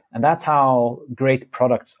iterate, and that's how great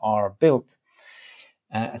products are built.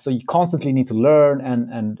 So you constantly need to learn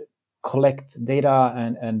and collect data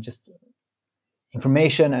and just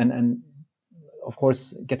information, and of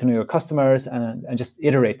course get to know your customers and just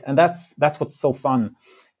iterate. And that's what's so fun,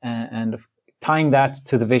 and tying that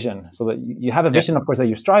to the vision, so that you have a vision, of course, that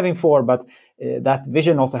you're striving for, but that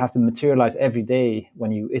vision also has to materialize every day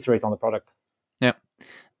when you iterate on the product. Yeah.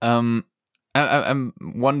 I'm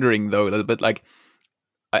wondering though a little bit, like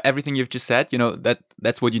everything you've just said,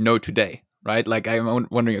 that's what you know today, right? Like I'm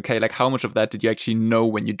wondering, okay, like how much of that did you actually know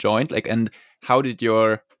when you joined? Like, and how did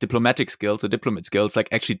your diplomat skills like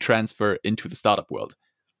actually transfer into the startup world?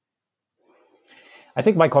 I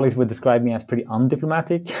think my colleagues would describe me as pretty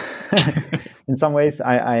undiplomatic. In some ways,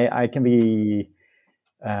 I can be.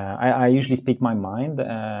 I usually speak my mind,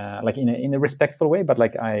 like in a respectful way, but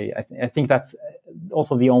like I think that's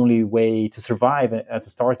also the only way to survive as a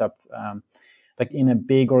startup. Like in a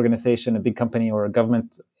big organization, a big company, or a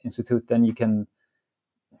government institute, then you can,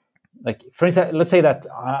 like, for instance, let's say that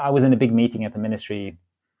I was in a big meeting at the ministry,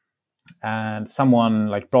 and someone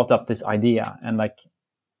like brought up this idea, and like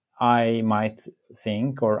I might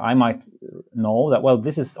think, or I might know that, well,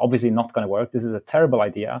 this is obviously not going to work. This is a terrible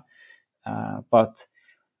idea, but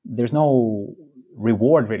there's no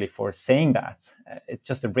reward really for saying that. It's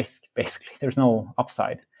just a risk, basically. There's no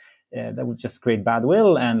upside. That would just create bad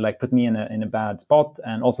will and like put me in a bad spot,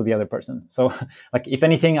 and also the other person. So like if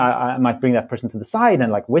anything, I might bring that person to the side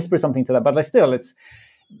and like whisper something to that, but like still it's,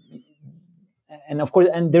 and of course,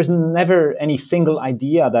 and there's never any single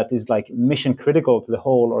idea that is like mission critical to the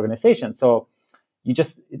whole organization. So you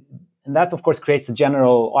just, and that of course creates a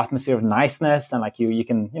general atmosphere of niceness, and like you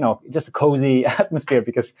can, just a cozy atmosphere,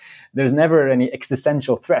 because there's never any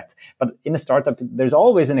existential threat. But in a startup, there's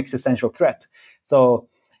always an existential threat. So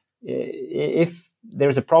if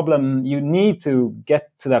there's a problem, you need to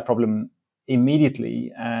get to that problem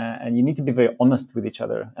immediately, and you need to be very honest with each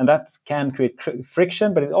other, and that can create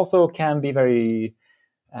friction, but it also can be very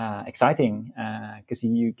exciting because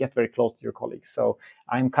you get very close to your colleagues. So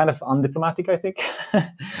I'm kind of undiplomatic, I think.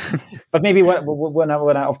 But maybe when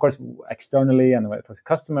I, of course, externally and when I talk to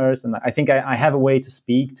customers, and I think I have a way to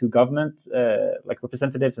speak to government, like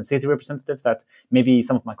representatives and city representatives that maybe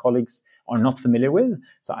some of my colleagues are not familiar with.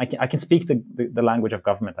 So I can speak the language of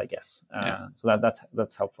government, I guess. So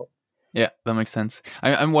that's helpful. Yeah, that makes sense.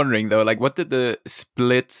 I'm wondering though, like, what did the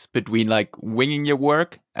split between like winging your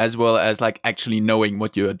work as well as like actually knowing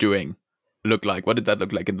what you are doing look like? What did that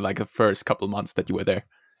look like in like the first couple months that you were there?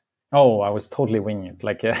 Oh, I was totally winging it,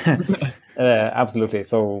 like absolutely.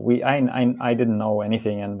 So I didn't know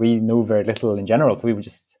anything, and we knew very little in general. So we were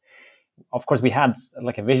just, of course, we had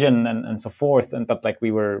like a vision and so forth, but like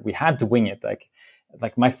we had to wing it.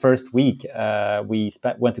 Like my first week,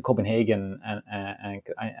 went to Copenhagen, and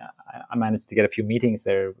I managed to get a few meetings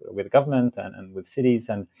there with the government and with cities,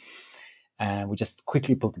 and we just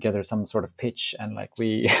quickly pulled together some sort of pitch, and like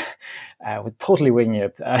we would totally wing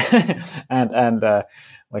it, and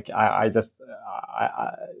like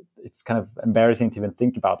it's kind of embarrassing to even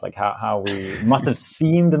think about like how we must have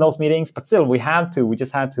seemed in those meetings, but still we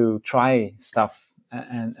just had to try stuff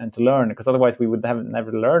and to learn, because otherwise we would have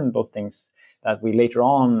never learned those things that we later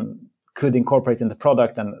on could incorporate in the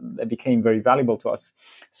product, and it became very valuable to us.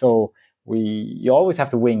 So you always have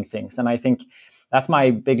to wing things, and I think that's my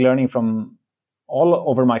big learning from all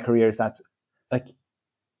over my career, is that like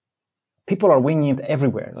people are winging it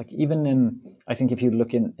everywhere. Like even I think if you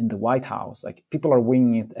look in the White House, like people are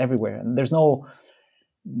winging it everywhere, and there's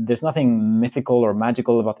nothing mythical or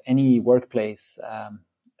magical about any workplace.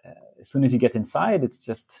 As soon as you get inside, it's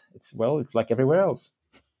like everywhere else.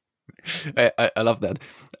 I love that.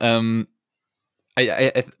 I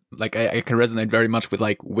can resonate very much with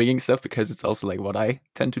like winging stuff, because it's also like what I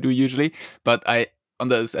tend to do usually. But at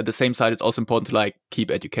the same side, it's also important to like keep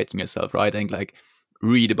educating yourself, right? And like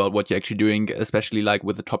read about what you're actually doing, especially like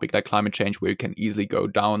with a topic like climate change, where you can easily go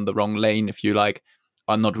down the wrong lane if you like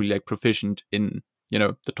are not really like proficient in, you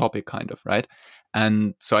know, the topic, kind of, right?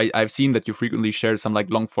 And so I've seen that you frequently share some like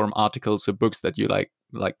long form articles or books that you like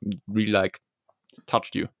really like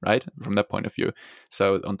touched you, right, from that point of view.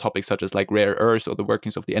 So on topics such as like rare earths or the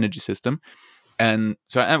workings of the energy system. And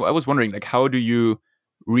so I was wondering, like, how do you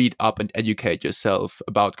read up and educate yourself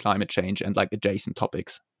about climate change and like adjacent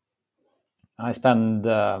topics? I spend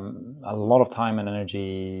a lot of time and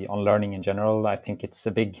energy on learning in general. I think it's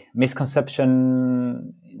a big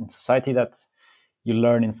misconception in society that you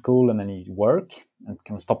learn in school and then you work and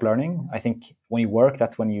kind of stop learning. I think when you work,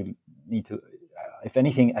 that's when you need to, if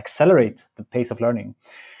anything, accelerate the pace of learning.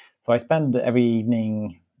 So I spend every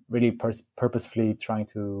evening really purposefully trying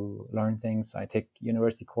to learn things. I take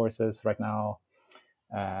university courses right now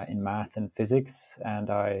in math and physics,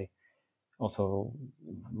 and I also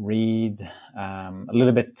read a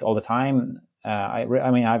little bit all the time. I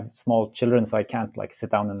mean, I have small children, so I can't like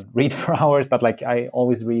sit down and read for hours, but like I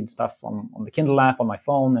always read stuff on the Kindle app on my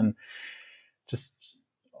phone, and just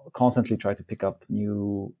constantly try to pick up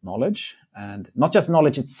new knowledge, and not just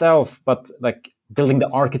knowledge itself, but like building the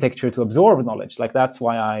architecture to absorb knowledge. Like that's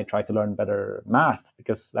why I try to learn better math,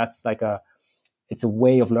 because that's like it's a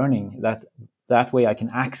way of learning that way I can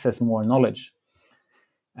access more knowledge.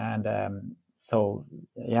 And so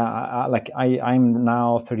yeah, I'm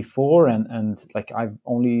now 34, and like I've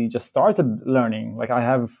only just started learning. Like I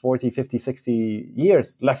have 40, 50, 60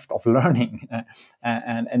 years left of learning,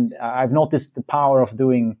 and I've noticed the power of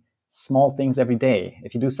doing small things every day.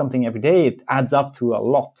 If you do something every day, it adds up to a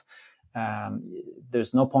lot.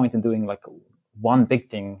 There's no point in doing like one big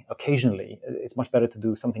thing occasionally. It's much better to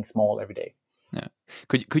do something small every day. Yeah.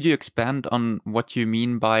 Could you expand on what you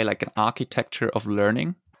mean by like an architecture of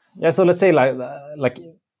learning? Yeah, so let's say like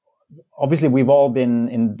obviously we've all been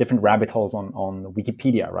in different rabbit holes on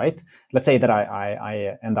Wikipedia, right? Let's say that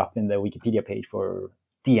I end up in the Wikipedia page for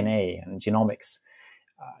DNA and genomics.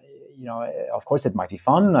 Of course it might be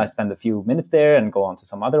fun. I spend a few minutes there and go on to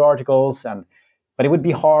some other articles, but it would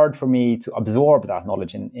be hard for me to absorb that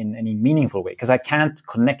knowledge in any meaningful way, because I can't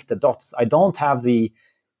connect the dots. I don't have the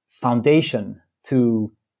foundation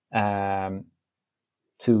to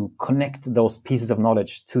connect those pieces of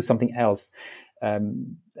knowledge to something else,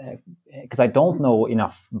 because I don't know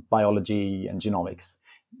enough biology and genomics.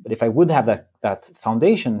 But if I would have that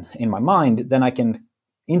foundation in my mind, then I can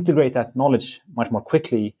integrate that knowledge much more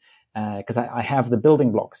quickly, because I have the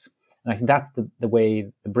building blocks. And I think that's the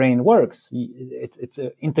way the brain works. It's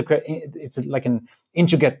like an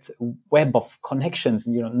intricate web of connections,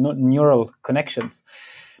 neural connections.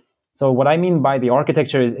 So what I mean by the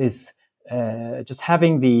architecture is just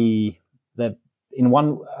having the in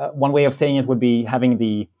one way of saying it would be having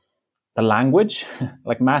the the language.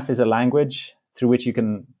 Like math is a language through which you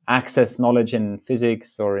can access knowledge in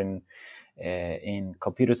physics or in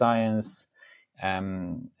computer science.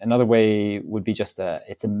 Another way would be just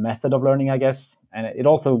it's a method of learning, I guess, and it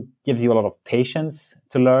also gives you a lot of patience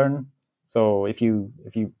to learn. So if you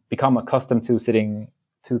become accustomed to sitting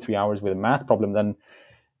 2-3 hours with a math problem, then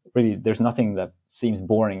really there's nothing that seems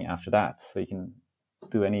boring after that. So you can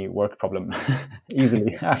do any work problem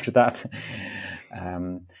easily after that.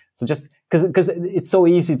 So just because it's so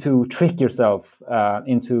easy to trick yourself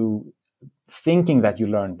into thinking that you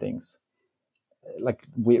learn things, like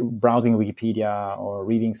browsing Wikipedia or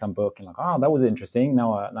reading some book and like, oh, that was interesting.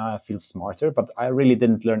 Now I feel smarter, but I really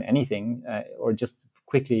didn't learn anything, or just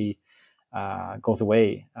quickly goes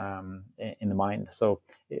away in the mind. So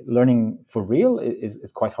learning for real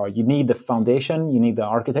is quite hard. You need the foundation, you need the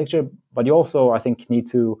architecture, but you also, I think, need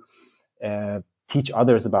to teach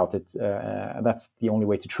others about it. That's the only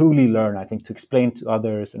way to truly learn, I think, to explain to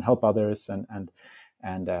others and help others, and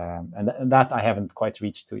that I haven't quite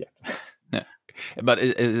reached to yet. Yeah. But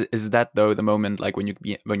is that though the moment, like when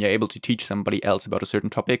you're able to teach somebody else about a certain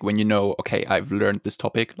topic, when you know, okay, I've learned this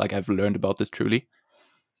topic, like I've learned about this truly?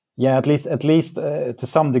 Yeah, at least to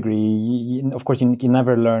some degree. Of course, you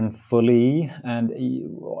never learn fully, and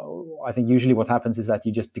I think usually what happens is that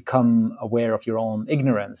you just become aware of your own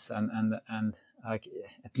ignorance, and like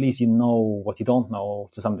at least you know what you don't know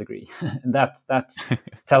to some degree, and that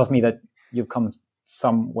tells me that you've come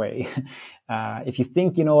some way. If you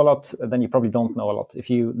think you know a lot, then you probably don't know a lot. If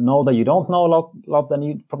you know that you don't know a lot, then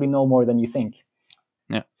you probably know more than you think.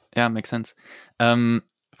 Yeah, makes sense.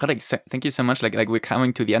 Fredrik, thank you so much. Like we're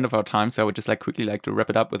coming to the end of our time, so I would just quickly to wrap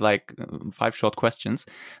it up with 5 short questions.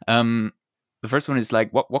 The first one is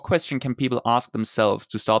what question can people ask themselves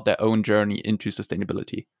to start their own journey into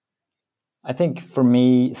sustainability? I think for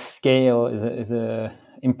me, scale is a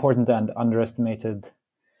important and underestimated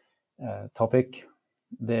topic.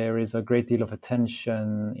 There is a great deal of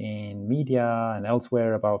attention in media and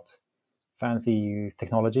elsewhere about fancy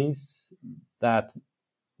technologies that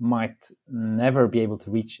might never be able to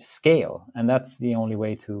reach scale, and that's the only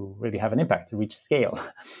way to really have an impact, to reach scale.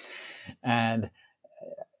 And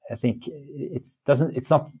I think it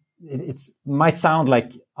might sound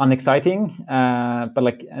unexciting,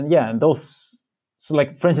 but those. So,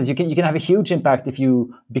 for instance, you can have a huge impact if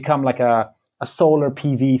you become a solar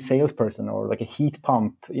PV salesperson, or a heat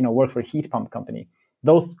pump, work for a heat pump company.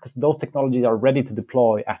 Those technologies are ready to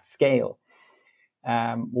deploy at scale.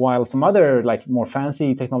 While some other more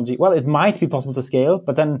fancy technology, well, it might be possible to scale,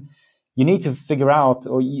 but then you need to figure out,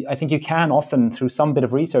 I think you can often through some bit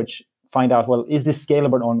of research find out, well, is this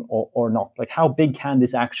scalable or not? How big can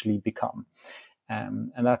this actually become?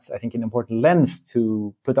 And that's, I think, an important lens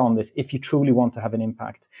to put on this if you truly want to have an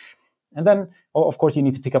impact. And then, of course, you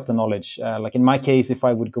need to pick up the knowledge. In my case, if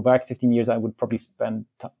I would go back 15 years, I would probably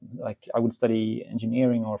I would study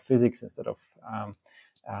engineering or physics instead of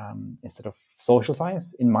social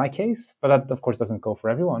science in my case. But that, of course, doesn't go for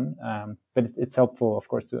everyone. But it's helpful, of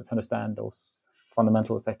course, to understand those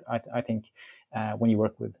fundamentals, I think, when you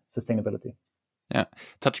work with sustainability. Yeah.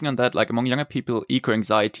 Touching on that, among younger people,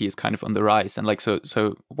 eco-anxiety is kind of on the rise. And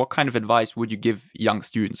so what kind of advice would you give young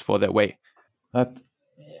students for their way? That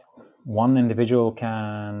one individual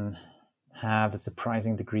can have a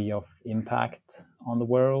surprising degree of impact on the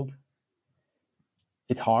world.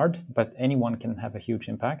 It's hard, but anyone can have a huge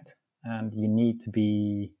impact, and you need to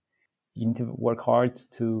work hard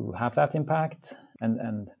to have that impact.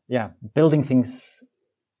 And building things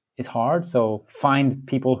is hard. So find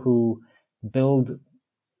people who build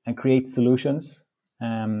and create solutions,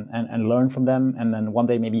 and learn from them. And then one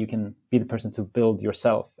day maybe you can be the person to build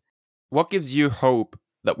yourself. What gives you hope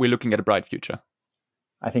that we're looking at a bright future?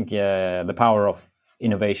 I think the power of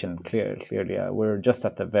innovation, clearly. We're just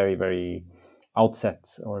at the very, very outset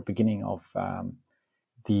or beginning of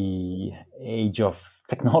the age of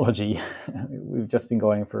technology. We've just been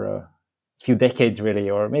going for a few decades, really,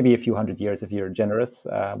 or maybe a few hundred years if you're generous.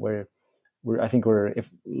 If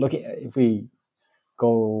we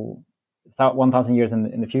go 1,000 years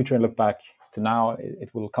in the future and look back to now, it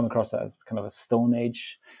will come across as kind of a Stone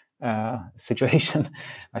Age situation.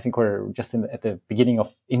 I think we're just at the beginning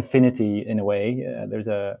of infinity in a way. There's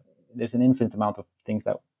an infinite amount of things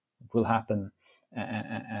that will happen,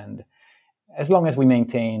 and as long as we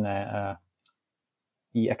maintain the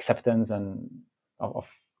acceptance and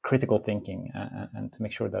of critical thinking, and to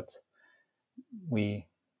make sure that we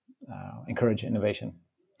encourage innovation.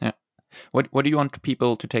 Yeah. What do you want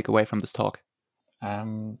people to take away from this talk?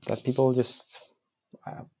 That people just,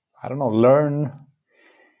 learn.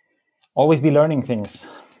 Always be learning things.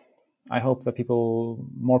 I hope that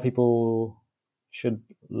more people should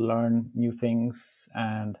learn new things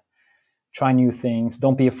and try new things.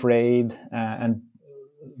 Don't be afraid, and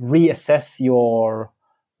reassess your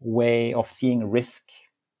way of seeing risk.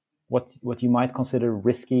 What you might consider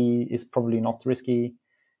risky is probably not risky,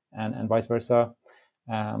 and vice versa.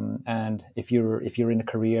 And if you're in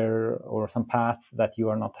a career or some path that you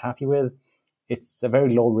are not happy with, it's a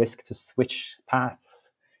very low risk to switch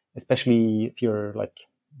paths, especially if you're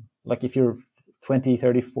like if you're 20,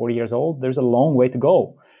 30, 40 years old. There's a long way to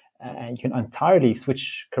go, and you can entirely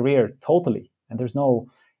switch career totally, and there's no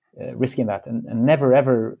risk in that. And never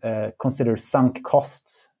ever consider sunk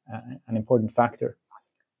costs an important factor.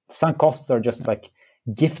 Sunk costs are just like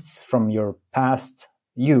gifts from your past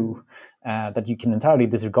you that you can entirely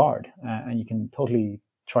disregard, and you can totally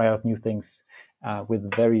try out new things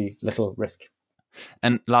with very little risk.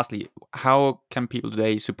 And lastly, how can people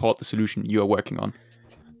today support the solution you are working on?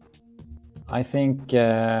 I think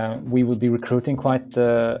we will be recruiting quite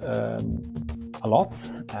a lot,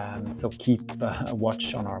 so keep a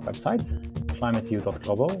watch on our website,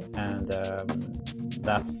 climateview.global, and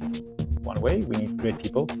that's one way. We need great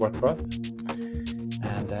people to work for us,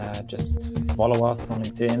 and just follow us on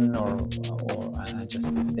LinkedIn or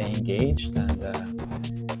just stay engaged, and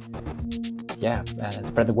and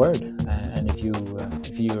spread the word. And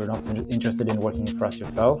if you're not interested in working for us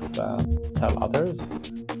yourself, tell others.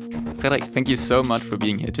 Fredrik, thank you so much for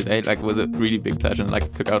being here today. It was a really big pleasure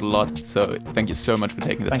and took out a lot. So thank you so much for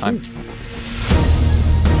taking the time. Thank you.